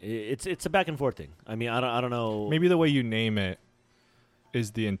in? It's a back and forth thing. I mean, I don't know. Maybe the way you name it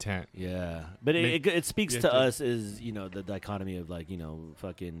is the intent. Yeah, but it speaks you to have to- us as the dichotomy of like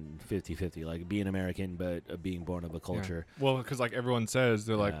fucking 50-50, like being American but being born of a culture. Yeah. Well, because like everyone says,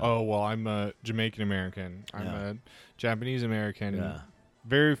 they're like, Yeah. "Oh, well, I'm a Jamaican American. I'm Yeah. a Japanese American." Yeah.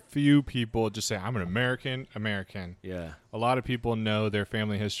 Very few people just say, "I'm an American." Yeah. A lot of people know their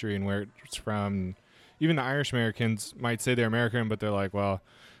family history and where it's from. Even the Irish Americans might say they're American, but they're like, "Well,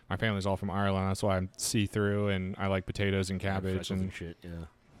 my family's all from Ireland. That's why I'm see-through and I like potatoes and cabbage Freckles and shit. Yeah, don't-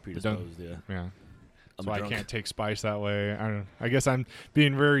 predisposed. Yeah. yeah." I'm That's why I drunk. can't take spice that way. I don't know. I guess I'm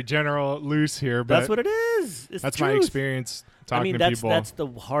being very general, loose here, but That's what it is. It's that's the my truth. experience talking I mean, to that's people. that's the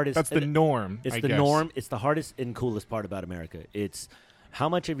hardest. That's the norm. It's I the guess. norm. It's the hardest and coolest part about America. It's how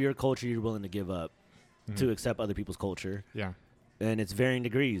much of your culture you're willing to give up to accept other people's culture, Yeah. and it's varying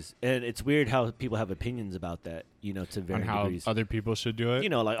degrees. And it's weird how people have opinions about that. To On varying how degrees. other people should do it.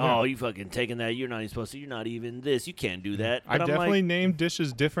 Like, Yeah. oh, you fucking taking that? You're not even supposed to. You're not even this. You can't do that. I But I'm definitely like, name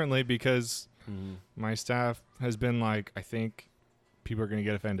dishes differently because Mhm. my staff has been like, I think people are going to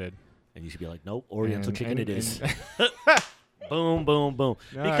get offended. and you should be like, nope, Oriental And- chicken and- it is. and- Boom, boom, boom.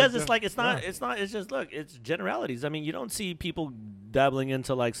 No, Because I it's like it's not. yeah. It's not. It's just look. It's generalities. I mean, you don't see people dabbling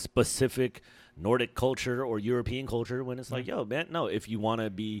into like specific Nordic culture or European culture when it's like, yo, man, no. If you want to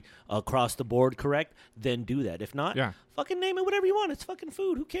be across the board correct, then do that. If not, Yeah. fucking name it whatever you want. It's fucking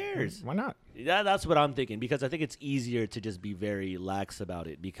food. Who cares? Why not? That's what I'm thinking because I think it's easier to just be very lax about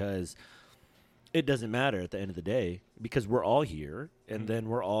it because it doesn't matter at the end of the day because we're all here and then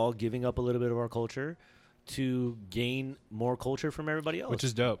we're all giving up a little bit of our culture to gain more culture from everybody else. Which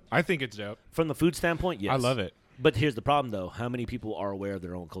is dope. I think it's dope. From the food standpoint, yes. I love it. But here's the problem, though. How many people are aware of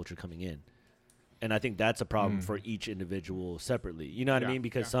their own culture coming in? And I think that's a problem for each individual separately. You know what I mean?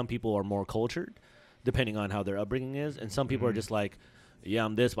 Because some people are more cultured, depending on how their upbringing is, and some people are just like, yeah,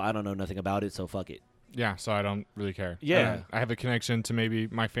 I'm this, but I don't know nothing about it, so fuck it. Yeah, so I don't really care. Yeah. I have a connection to maybe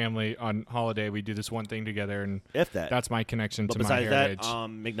my family on holiday. We do this one thing together, and if that. That's my connection but to my heritage. Besides that,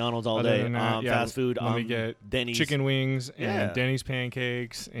 McDonald's all Other day, than that, fast food, let me get Denny's. chicken wings and Denny's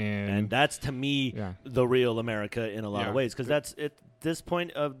pancakes. And that's, to me, the real America in a lot of ways. Because that's, at this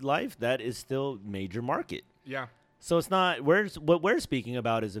point of life, that is still major market. Yeah. So it's not, what we're speaking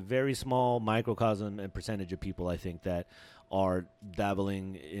about is a very small microcosm and percentage of people, I think, that are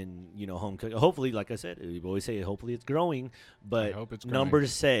dabbling in, home cooking. Hopefully, like I said, we always say hopefully it's growing, but I hope it's growing.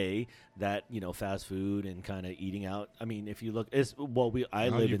 Numbers say that, fast food and kind of eating out. I mean, if you look, I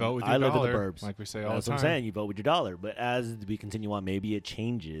live in the burbs. Like we say all the time. That's what I'm saying. You vote with your dollar. But as we continue on, maybe it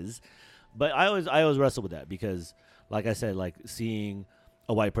changes. But I always wrestle with that because, like I said, like seeing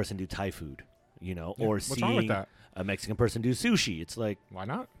a white person do Thai food, or seeing a Mexican person do sushi. It's like, why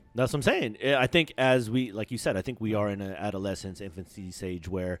not? That's what I'm saying. I think like you said, I think we are in an adolescence, infancy stage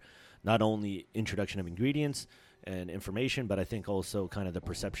where not only introduction of ingredients and information, but I think also kind of the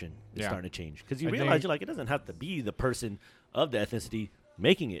perception is starting to change. Because you realize it doesn't have to be the person of the ethnicity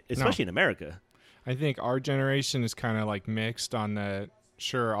making it, especially in America. I think our generation is kind of like mixed on the,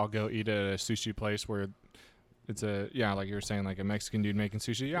 sure, I'll go eat at a sushi place where it's like you were saying, like a Mexican dude making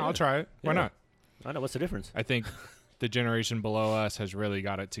sushi. Yeah. I'll try it. Why not? I know. What's the difference? I think the generation below us has really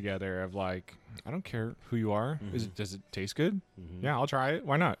got it together of like, I don't care who you are. Does it taste good? Yeah, I'll try it.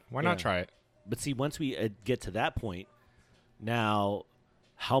 Why not? Why not try it? But see, once we get to that point, now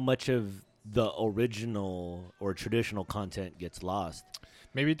how much of the original or traditional content gets lost?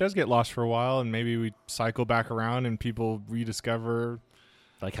 Maybe it does get lost for a while, and maybe we cycle back around and people rediscover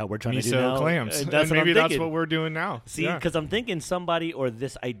like how we're trying miso to do now. clams. That's and maybe that's what we're doing now. See, because I'm thinking somebody or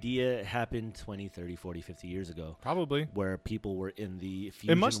this idea happened 20, 30, 40, 50 years ago. Probably. Where people were in the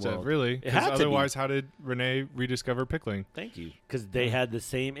fusion It must world. have, really. It had otherwise, how did Renee rediscover pickling? Thank you. Because they had the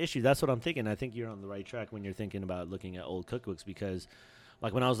same issue. That's what I'm thinking. I think you're on the right track when you're thinking about looking at old cookbooks because,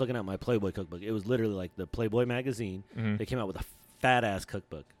 like, when I was looking at my Playboy cookbook, it was literally like the Playboy magazine. They came out with a fat-ass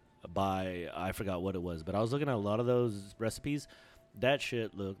cookbook by, I forgot what it was, but I was looking at a lot of those recipes. That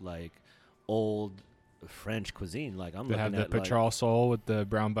shit looked like old French cuisine. Like I'm they looking had the at Pétrole sole with the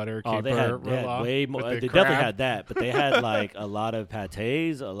brown butter caper. They had way more. They definitely had that, but they had like a lot of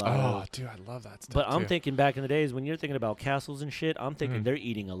pâtés, a lot. Dude, I love that stuff. But I'm thinking back in the days when you're thinking about castles and shit. I'm thinking they're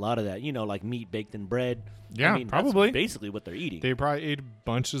eating a lot of that. Like meat baked in bread. Yeah, probably. That's basically what they're eating. They probably ate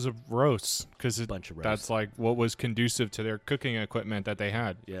bunches of roasts because that's like what was conducive to their cooking equipment that they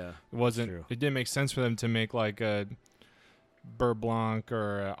had. Yeah, it wasn't. It didn't make sense for them to make like a Beurre Blanc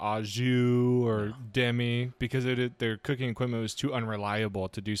or au jus or demi because their cooking equipment was too unreliable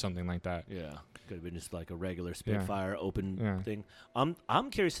to do something like that. Yeah, could have been just like a regular Spitfire open thing.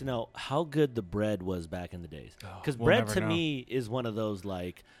 I'm curious to know how good the bread was back in the days because bread to me is one of those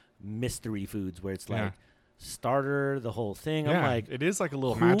like mystery foods where it's like starter the whole thing. I'm like, it is like a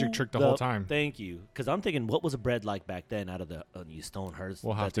little magic trick the whole time. Thank you, because I'm thinking what was a bread like back then out of the Stonehurst.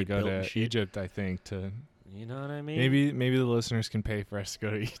 We'll have to go to Egypt, I think, to. You know what I mean? Maybe the listeners can pay for us to go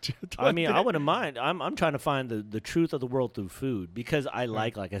to Egypt. I mean, I wouldn't mind. I'm trying to find the truth of the world through food because I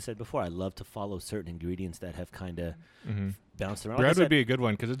like I said before, I love to follow certain ingredients that have kind of bounced around. Bread would be a good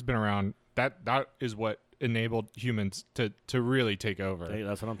one because it's been around. That is what enabled humans to really take over.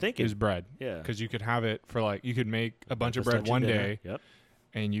 That's what I'm thinking. Is bread. Yeah. Because you could have it for you could make a bunch of bread one day. Yep.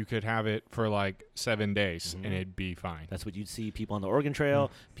 And you could have it for 7 days, and it'd be fine. That's what you'd see people on the Oregon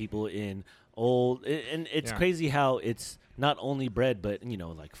Trail, people in old, and it's crazy how it's not only bread, but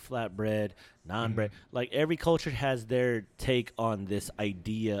like flatbread, non-bread. Like every culture has their take on this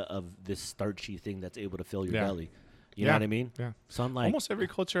idea of this starchy thing that's able to fill your belly. You know what I mean? Yeah. So I'm like, almost every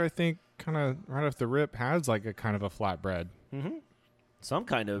culture, I think, kind of right off the rip has a kind of a flatbread. Some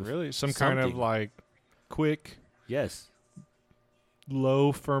kind of kind of quick. Yes.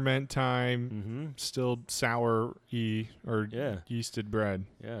 Low ferment time, still sour-y or yeasted bread.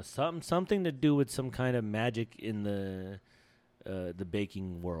 Yeah, something to do with some kind of magic in the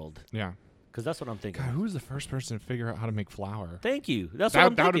baking world. Yeah, because that's what I'm thinking. God, who was the first person to figure out how to make flour? Thank you. That's what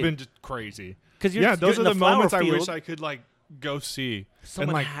I'm thinking. That would have been just crazy. Because those are the moments I wish I could go see.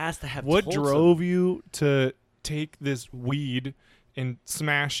 Someone has to have. What drove you to take this weed and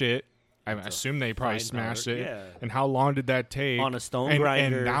smash it? I assume they probably smashed it. Yeah. And how long did that take? On a stone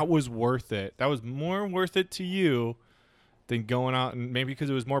grinder. And that was worth it. That was more worth it to you than going out and maybe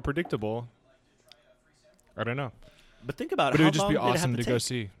because it was more predictable. I don't know. But think about it. But it would just be awesome to go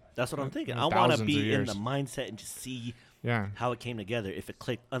see. That's what I'm thinking. I want to be in the mindset and just see how it came together. If it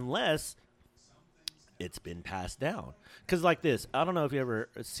clicked, unless it's been passed down. Because like this, I don't know if you ever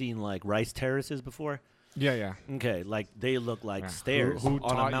seen like rice terraces before. Yeah. Okay, like they look like stairs Who on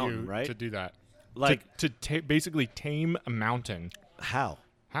taught a mountain, you right? to do that? Like to basically tame a mountain. how?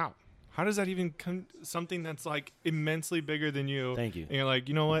 How? How does that even come? Something that's like immensely bigger than you. Thank you. And you're like,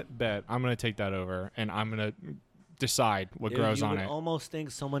 you know what? Bet I'm gonna take that over, and I'm gonna decide what grows you on would it. almost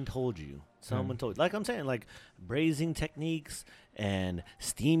think someone told you. Someone told. Like I'm saying, like braising techniques and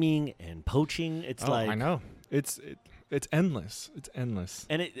steaming and poaching. It's like I know. It's endless. It's endless.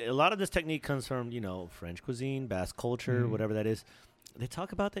 And a lot of this technique comes from, French cuisine, Basque culture, whatever that is. They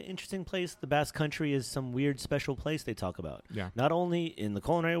talk about the interesting place. The Basque Country is some weird special place they talk about. Yeah. Not only in the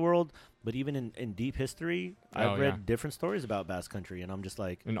culinary world, but even in deep history. I've read different stories about Basque Country, and I'm just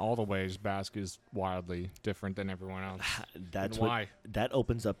like... In all the ways, Basque is wildly different than everyone else. That's why. That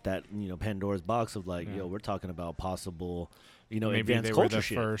opens up that, Pandora's box of like, we're talking about possible, maybe advanced they culture were the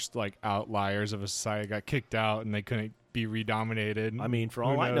shit. first like outliers of a society, got kicked out, and they couldn't be redominated. I mean, for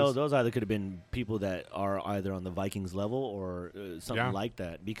all I know, those either could have been people that are either on the Vikings level or something like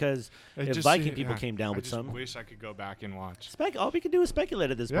that. Because if Viking people came down with something, I wish I could go back and watch. All we can do is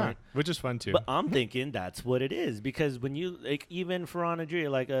speculate at this point, which is fun too. But I'm thinking that's what it is, because when you even Ferran Adria,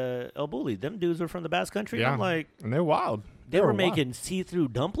 like El Bulli, them dudes were from the Basque Country. Yeah, I'm like, and they're wild. They were making see-through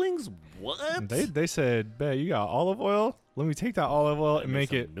dumplings. What? They said, "Bet you got olive oil. Let me take that olive oil and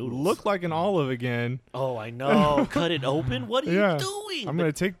make it look like an olive again." Oh, I know. Cut it open. What are you doing? I'm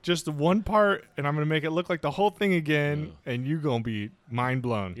gonna take just the one part and I'm gonna make it look like the whole thing again, and you're gonna be mind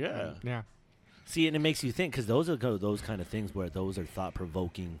blown. Yeah. See, and it makes you think, because those are those kind of things where those are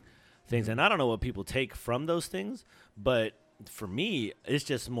thought-provoking things, and I don't know what people take from those things, but for me, it's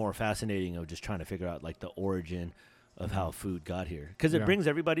just more fascinating of just trying to figure out like the origin of how food got here, because it brings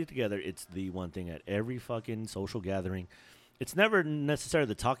everybody together. It's the one thing at every fucking social gathering. It's never necessarily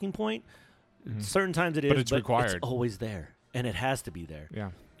the talking point. Certain times it is, but it's required. It's always there, and it has to be there.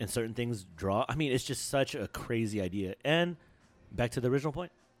 Yeah. And certain things draw. I mean, it's just such a crazy idea. And back to the original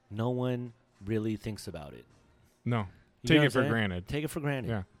point, no one really thinks about it. No. Take it for granted. Take it for granted.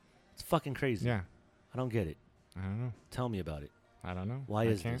 Yeah. It's fucking crazy. Yeah. I don't get it. I don't know. Tell me about it. I don't know. Why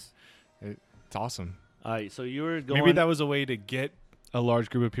is this? It's awesome. All right, so you were going... Maybe that was a way to get a large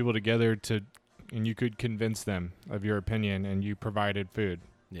group of people together and you could convince them of your opinion, and you provided food.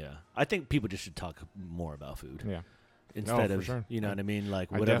 Yeah. I think people just should talk more about food. Yeah. Instead of, sure. You know what I mean?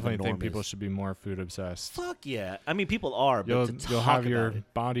 Like, I whatever definitely the norm think people is. should be more food obsessed. Fuck yeah. I mean, people are, but you'll have your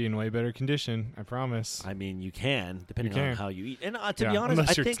body in way better condition, I promise. I mean, you can, depending on how you eat. And to be Yeah, honest,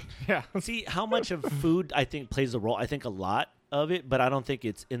 I think... Yeah. See, how much of food, I think, plays a role. I think a lot of it, but I don't think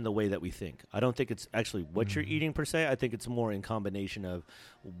it's in the way that we think. I don't think it's actually what you're eating per se. I think it's more in combination of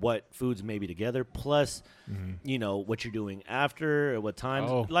what foods may be together, plus, what you're doing after, at what times.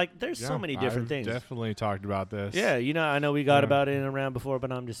 Oh, like, there's so many different things. Definitely talked about this. Yeah, I know we got about it in a round before,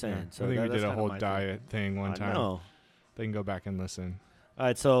 but I'm just saying. Yeah. So I think we did a that's whole my diet thing one time. I know. They can go back and listen. All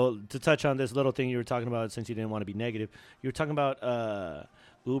right, so to touch on this little thing you were talking about, since you didn't want to be negative, you were talking about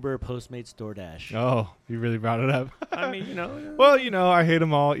Uber, Postmates, DoorDash. Oh, you really brought it up. I mean, Well, I hate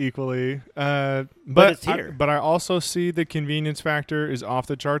them all equally. But it's here. But I also see the convenience factor is off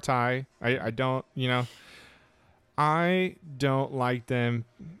the charts high. I don't, I don't like them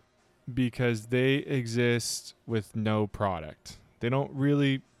because they exist with no product. They don't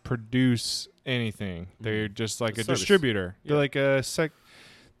really produce anything. They're just like a distributor. Yeah.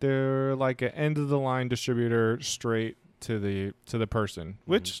 They're like an end of the line distributor straight to the person,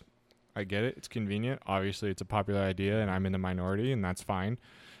 which I get it. It's convenient. Obviously, it's a popular idea, and I'm in the minority, and that's fine.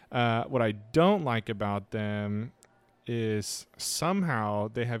 What I don't like about them is somehow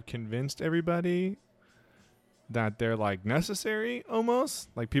they have convinced everybody that they're like necessary almost.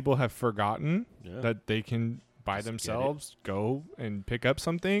 Like people have forgotten that they can by themselves go and pick up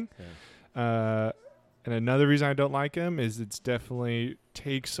something. Yeah. And another reason I don't like them is it's definitely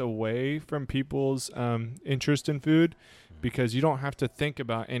takes away from people's interest in food, because you don't have to think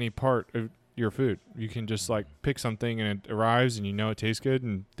about any part of your food. You can just like pick something and it arrives and it tastes good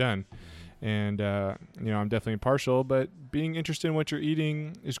and done. And, I'm definitely partial, but being interested in what you're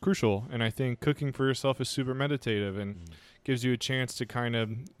eating is crucial. And I think cooking for yourself is super meditative and gives you a chance to kind of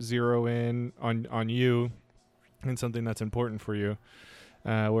zero in on you and something that's important for you.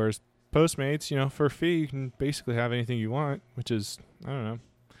 Whereas Postmates, for a fee, you can basically have anything you want, which is, I don't know.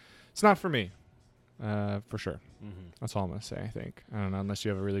 It's not for me, for sure. That's all I'm going to say, I think. I don't know, unless you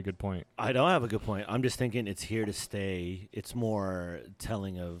have a really good point. I don't have a good point. I'm just thinking it's here to stay. It's more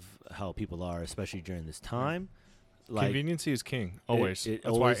telling of how people are, especially during this time. Like, conveniency is king, always. It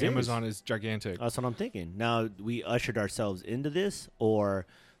That's always why Amazon is gigantic. That's what I'm thinking. Now, we ushered ourselves into this, or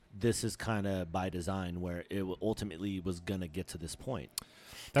this is kind of by design where it ultimately was going to get to this point.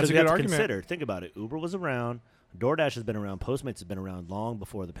 That's a you good have to argument. consider, think about it. Uber was around. DoorDash has been around. Postmates has been around long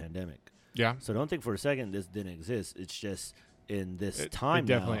before the pandemic. Yeah. So don't think for a second this didn't exist. It's just in this It time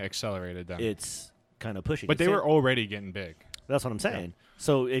definitely now, accelerated them. it's kind of pushing. But they were already getting big. That's what I'm saying.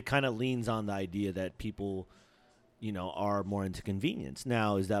 So it kind of leans on the idea that people, are more into convenience.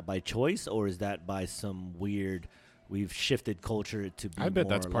 Now, is that by choice or is that by some weird? We've shifted culture to be. I bet more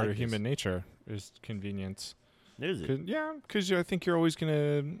that's part like of human nature is convenience. Is it? Yeah, because I think you're always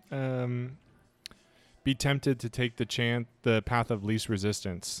gonna be tempted to take the path of least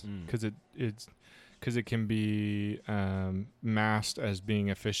resistance, because it can be masked as being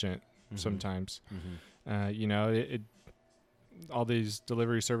efficient sometimes. Mm-hmm. All these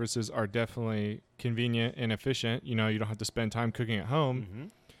delivery services are definitely convenient and efficient. You don't have to spend time cooking at home, Mm-hmm.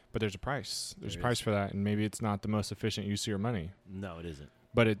 but there's a price. There's a There price is. for that, and maybe it's not the most efficient use of your money. No, it isn't.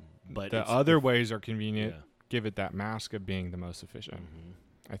 But But the it's other ways are convenient. Yeah. Give it that mask of being the most efficient.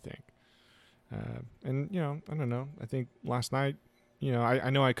 Mm-hmm. I think. And I don't know. I think last night, I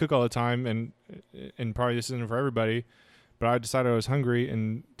know I cook all the time, and probably this isn't for everybody, but I decided I was hungry,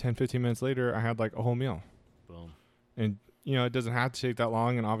 and 10, 15 minutes later, I had like a whole meal. Boom. And it doesn't have to take that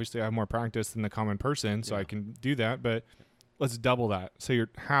long, and obviously I have more practice than the common person, so I can do that. But let's double that. So you're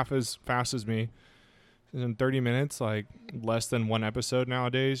half as fast as me. In 30 minutes, like less than one episode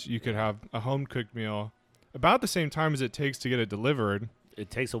nowadays, you could have a home cooked meal about the same time as it takes to get it delivered. It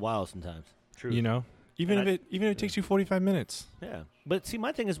takes a while sometimes. True. Even And if it takes you 45 minutes. Yeah. But see,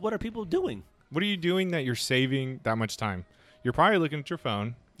 my thing is, what are people doing? What are you doing that you're saving that much time? You're probably looking at your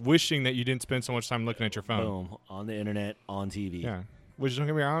phone, wishing that you didn't spend so much time looking at your phone. Boom. On the internet, on TV. Yeah. Which, don't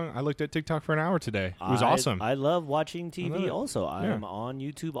get me wrong, I looked at TikTok for an hour today. It was awesome. I love watching I love TV it. also. I Yeah. am on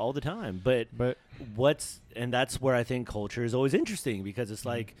YouTube all the time. But But and that's where I think culture is always interesting, because it's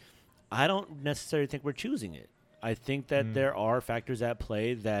like, I don't necessarily think we're choosing it. I think that there are factors at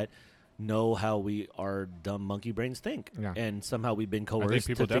play that know how our dumb monkey brains think. Yeah. And somehow we've been coerced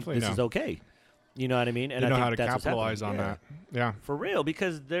people to think definitely this know. is okay. You know what I mean? And they I know think how to that's what's capitalize on happening. that. Yeah. For real,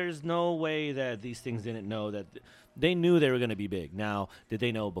 because there's no way that these things didn't know that they knew they were going to be big. Now, did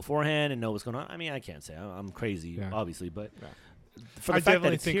they know beforehand and know what's going on? I mean, I can't say. I'm crazy, obviously, but for the I fact that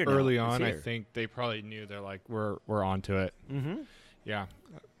definitely it's think here early now, on, it's I here. think they probably knew. They're like, we're onto it. Mm-hmm. Yeah.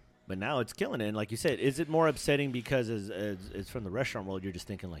 But now it's killing it. And like you said, is it more upsetting because as it's from the restaurant world, you're just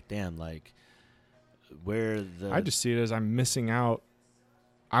thinking like, damn, like where the... I just see it as I'm missing out.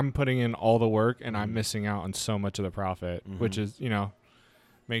 I'm putting in all the work, and I'm missing out on so much of the profit, which is,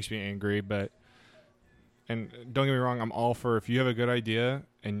 makes me angry. And don't get me wrong, I'm all for if you have a good idea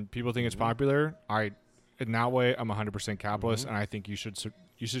and people think it's popular, in that way, I'm 100% capitalist, and I think you should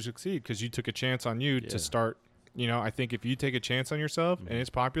succeed because you took a chance on you to start. I think if you take a chance on yourself and it's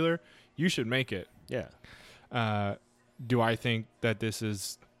popular, you should make it. Yeah. Do I think that this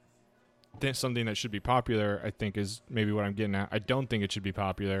is something that should be popular? I think is maybe what I'm getting at. I don't think it should be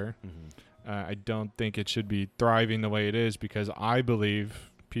popular. I don't think it should be thriving the way it is, because I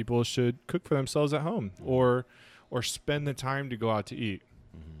believe people should cook for themselves at home or spend the time to go out to eat.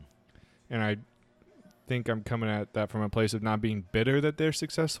 And I think I'm coming at that from a place of not being bitter that they're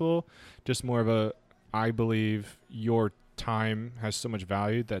successful, just more of I believe your time has so much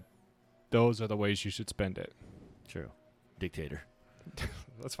value that those are the ways you should spend it. True. Dictator.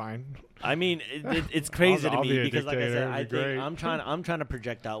 That's fine. I mean, it's crazy I'll to be me a because, like I dictator. said, I It'd be think great. I'm trying to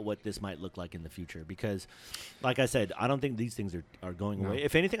project out what this might look like in the future, because, like I said, I don't think these things are going away.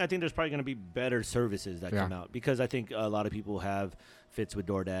 If anything, I think there's probably going to be better services that come out, because I think a lot of people have fits with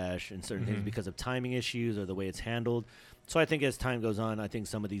DoorDash and certain things because of timing issues or the way it's handled. So I think as time goes on, I think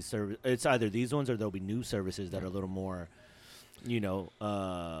some of these it's either these ones or there'll be new services that are a little more,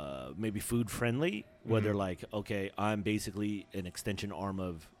 maybe food friendly, where they're like, okay, I'm basically an extension arm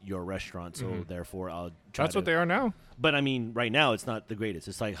of your restaurant, so therefore I'll try That's what they are now. But I mean, right now it's not the greatest.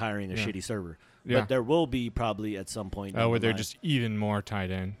 It's like hiring a shitty server. Yeah. But there will be probably at some point. Where they're just even more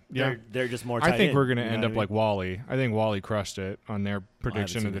tied in. Yeah. They're just more tied in. I think we're going to you know end what up I mean? like Wally. I think Wally crushed it on their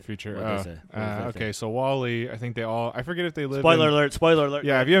prediction seen of the it. future. What'd they say? What did they Okay, say? so Wally, I think I forget if they live Spoiler in, alert, spoiler alert.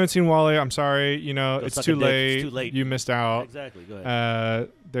 Yeah, if you haven't seen Wally, I'm sorry. It's suck too a dick. late. It's too late. You missed out. Exactly, go ahead.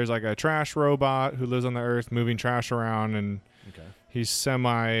 There's like a trash robot who lives on the earth moving trash around, and Okay. he's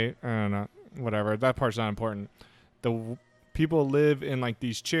I don't know, whatever. That part's not important. People live in like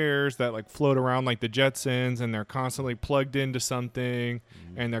these chairs that like float around like the Jetsons, and they're constantly plugged into something,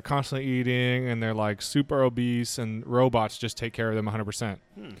 and they're constantly eating, and they're like super obese, and robots just take care of them 100%.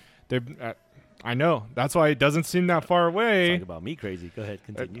 They're I know. That's why it doesn't seem that far away. Talk about me crazy. Go ahead,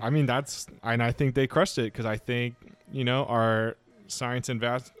 continue. I mean, and I think they crushed it, because I think, our science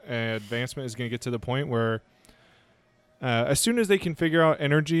advancement is going to get to the point where as soon as they can figure out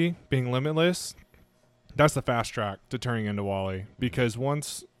energy being limitless, that's the fast track to turning into WALL-E. Because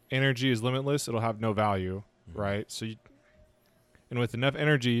once energy is limitless, it'll have no value, right? So, and with enough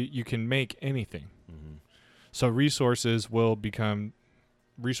energy, you can make anything. So resources will become,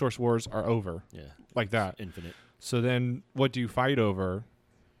 resource wars are over. Yeah. Like that. Infinite. So then what do you fight over?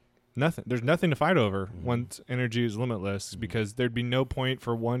 Nothing. There's nothing to fight over once energy is limitless, because there'd be no point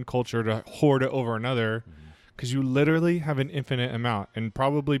for one culture to hoard it over another, because you literally have an infinite amount, and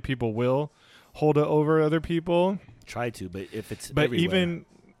probably people will hold it over other people. Try to, but if it's But everywhere. even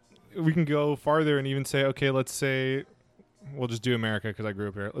we can go farther and even say, okay, let's say we'll just do America because I grew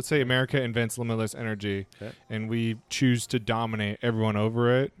up here. Let's say America invents limitless energy, and we choose to dominate everyone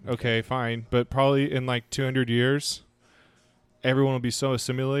over it. Okay, fine. But probably in like 200 years, everyone will be so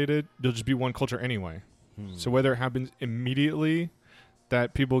assimilated, there'll just be one culture anyway. So whether it happens immediately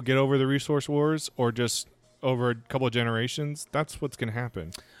that people get over the resource wars or just over a couple of generations, that's what's going to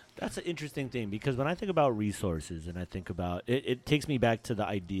happen. That's an interesting thing, because when I think about resources and I think about it takes me back to the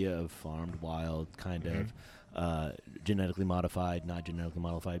idea of farmed wild, kind of genetically modified, not genetically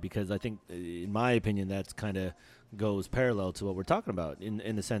modified, because I think, in my opinion, that's kind of goes parallel to what we're talking about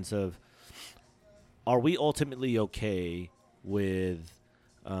in the sense of, are we ultimately okay with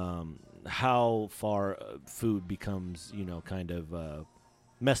how far food becomes, kind of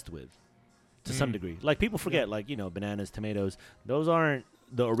messed with to some degree? Like, people forget, like, bananas, tomatoes, those aren't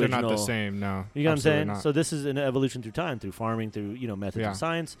the original. They're not the same, no. You know what I'm saying? Not. So this is an evolution through time, through farming, through, methods of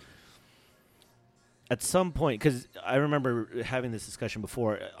science. At some point, because I remember having this discussion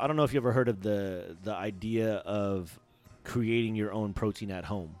before, I don't know if you ever heard of the idea of creating your own protein at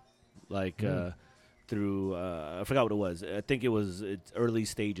home. Like, through, I forgot what it was. I think it was its early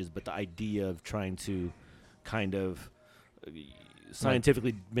stages, but the idea of trying to kind of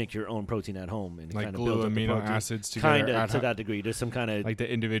scientifically make your own protein at home and like kind of glue build up the amino protein. acids together. Kind of to that degree. There's some kind of like the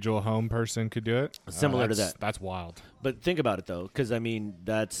individual home person could do it. Similar to that. That's wild. But think about it, though, because, I mean,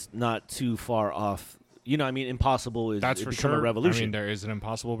 that's not too far off. Impossible is That's for become sure. a revolution. I mean, there is an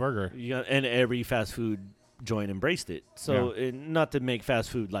Impossible Burger. And every fast food joint embraced it. So not to make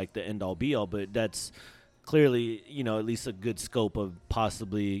fast food like the end-all, be-all, but that's clearly, at least a good scope of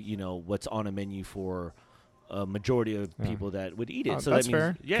possibly, what's on a menu for a majority of people that would eat it. So that's that means,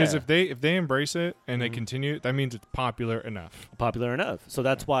 fair. Because if they embrace it and they continue, that means it's popular enough. Popular enough. So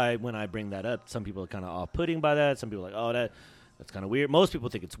that's why when I bring that up, some people are kind of off-putting by that. Some people are like, oh, that's kind of weird. Most people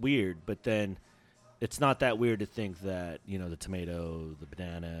think it's weird, but then it's not that weird to think that, the tomato, the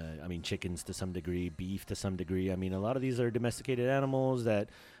banana, I mean, chickens to some degree, beef to some degree. I mean, a lot of these are domesticated animals that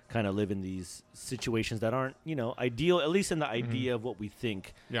kind of live in these situations that aren't, ideal, at least in the idea of what we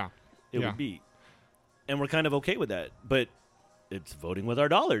think it would be. And we're kind of okay with that. But it's voting with our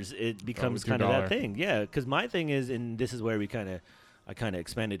dollars. It becomes kind of that thing. Yeah, because my thing is, and this is where I kind of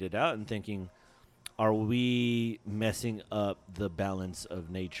expanded it out and thinking, are we messing up the balance of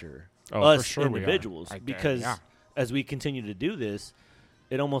nature? Us for sure individuals, because as we continue to do this,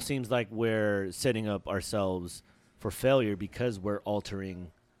 it almost seems like we're setting up ourselves for failure because we're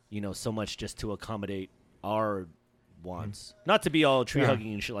altering, so much just to accommodate our wants. Not to be all tree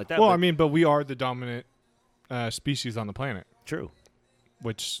hugging and shit like that. Well, but we are the dominant species on the planet. True.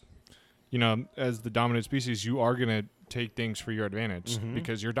 Which, as the dominant species, you are going to take things for your advantage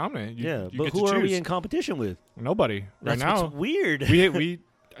because you're dominant. You but get who to are we choose. in competition with? Nobody. That's right now, what's weird. We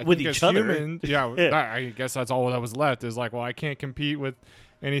I with think each as other. Humans, I guess that's all that was left is like, well, I can't compete with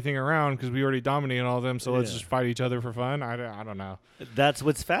anything around because we already dominate all of them, so let's just fight each other for fun. I don't know. That's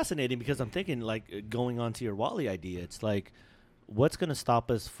what's fascinating, because I'm thinking, like, going on to your WALL-E idea, it's like, what's going to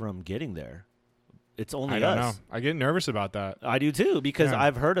stop us from getting there? It's only us. I don't know. I get nervous about that. I do too, because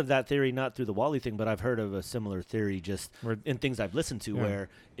I've heard of that theory, not through the WALL-E thing, but I've heard of a similar theory just in things I've listened to where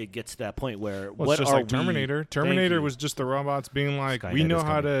it gets to that point where it's just like Terminator. We? Terminator was just the robots being like, Skynet we know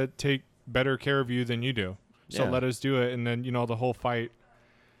how to take better care of you than you do, so let us do it. And then the whole fight,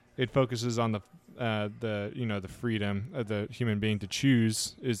 it focuses on the freedom of the human being to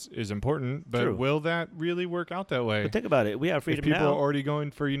choose is important, but True. will that really work out that way? But think about it. We have freedom if people now. are already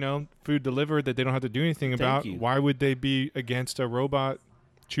going for food delivered that they don't have to do anything about, why would they be against a robot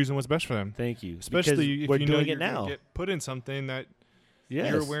choosing what's best for them? Thank you. Especially because if we're you doing know it now. Get put in something that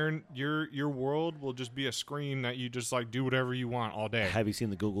you're wearing. Your world will just be a screen that you just like do whatever you want all day. Have you seen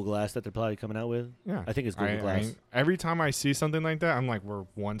the Google Glass that they're probably coming out with? Yeah, I think it's Google Glass. Every time I see something like that, I'm like, we're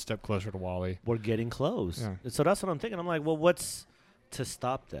one step closer to WALL-E. We're getting close. Yeah. So that's what I'm thinking. I'm like, well, what's to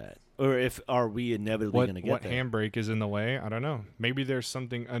stop that? Or are we inevitably going to get what there? handbrake is in the way? I don't know. Maybe there's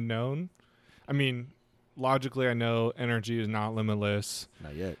something unknown. I mean, logically, I know energy is not limitless.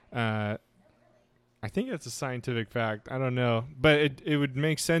 Not yet. I think that's a scientific fact. I don't know. But it would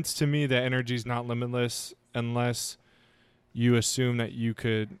make sense to me that energy is not limitless unless you assume that you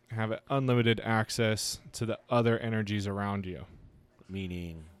could have unlimited access to the other energies around you.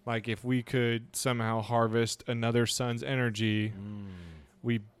 Meaning? Like if we could somehow harvest another sun's energy,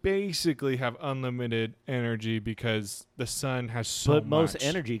 we basically have unlimited energy because the sun has so much. But most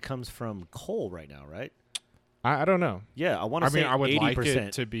energy comes from coal right now, right? I don't know. Yeah, I want to say 80%. I would like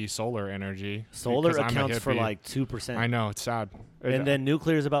it to be solar energy. Solar accounts for like 2%. I know, it's sad. And then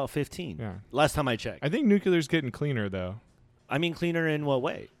nuclear is about 15. Yeah. Last time I checked. I think nuclear's getting cleaner though. I mean, cleaner in what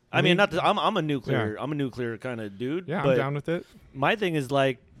way? I mean, not. I'm a nuclear. Yeah. I'm a nuclear kind of dude. Yeah, I'm down with it. My thing is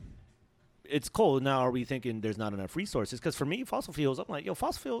like, it's coal. Now, are we thinking there's not enough resources? Because for me, fossil fuels, I'm like, yo,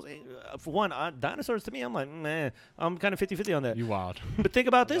 fossil fuels. For one, dinosaurs to me, I'm like, man, I'm kind of 50-50 on that. You wild. But think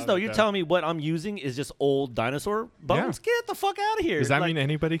about this though. You're telling me what I'm using is just old dinosaur bones? Yeah. Get the fuck out of here. Does that mean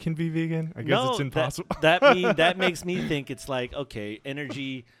anybody can be vegan? I guess it's impossible. That makes me think it's like, okay,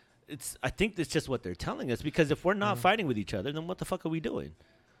 energy. I think that's just what they're telling us, because if we're not fighting with each other, then what the fuck are we doing?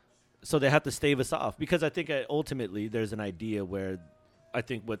 So they have to stave us off, because I think ultimately there's an idea where I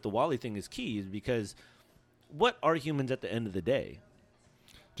think what the Wall-E thing is key is because what are humans at the end of the day?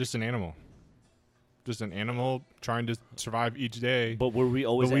 Just an animal. Just an animal trying to survive each day. But were we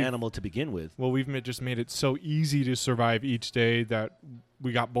always an animal to begin with? Well, we've just made it so easy to survive each day that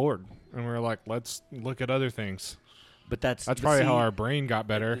we got bored. And we were like, let's look at other things. But that's probably how our brain got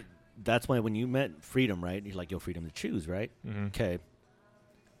better. That's why when you meant freedom, right? You're like, yo, freedom to choose, right? Mm-hmm. Okay.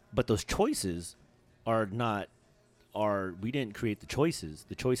 But those choices are not, we didn't create the choices.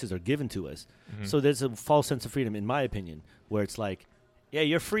 The choices are given to us. Mm-hmm. So there's a false sense of freedom, in my opinion, where it's like, yeah,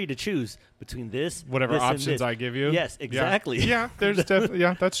 you're free to choose between whatever this options I give you. Yes, exactly. Yeah, there's definitely,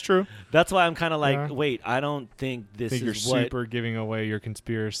 that's true. That's why I'm kind of like, wait, I don't think this is you're super giving away your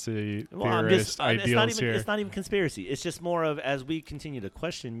conspiracy theorist ideals here. It's not even conspiracy. It's just more of, as we continue to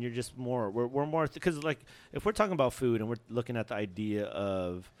question, you're just more, we're more, because like if we're talking about food and we're looking at the idea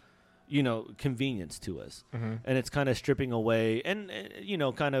of, convenience to us, mm-hmm. and it's kind of stripping away, and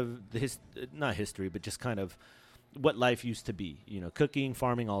kind of not history, but just kind of what life used to be, cooking,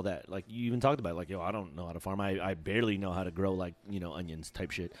 farming, all that. Like you even talked about, like, yo, I don't know how to farm. I barely know how to grow, like, onions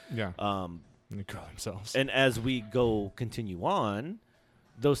type shit. Yeah. They grow themselves. And as we continue on,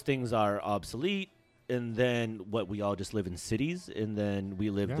 those things are obsolete. And then we all just live in cities, and then we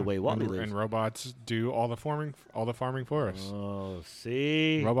live the way Wall-E lives. And robots do all the farming for us. Oh,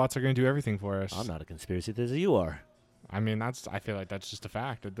 see? Robots are going to do everything for us. I'm not a conspiracy theorist, you are. I mean, I feel like that's just a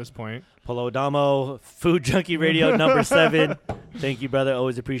fact at this point. Polo Adamo, Food Junkie Radio number 7. Thank you, brother.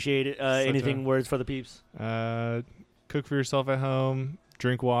 Always appreciate it. Words for the peeps? Cook for yourself at home.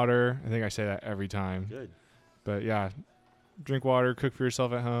 Drink water. I think I say that every time. Good. But yeah, drink water. Cook for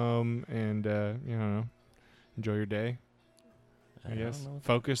yourself at home, and enjoy your day. I guess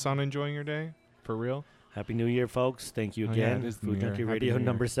focus on enjoying your day for real. Happy New Year, folks! Thank you again. Yeah, Food Junkie Radio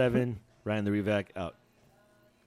number 7. Ryan the Revac out.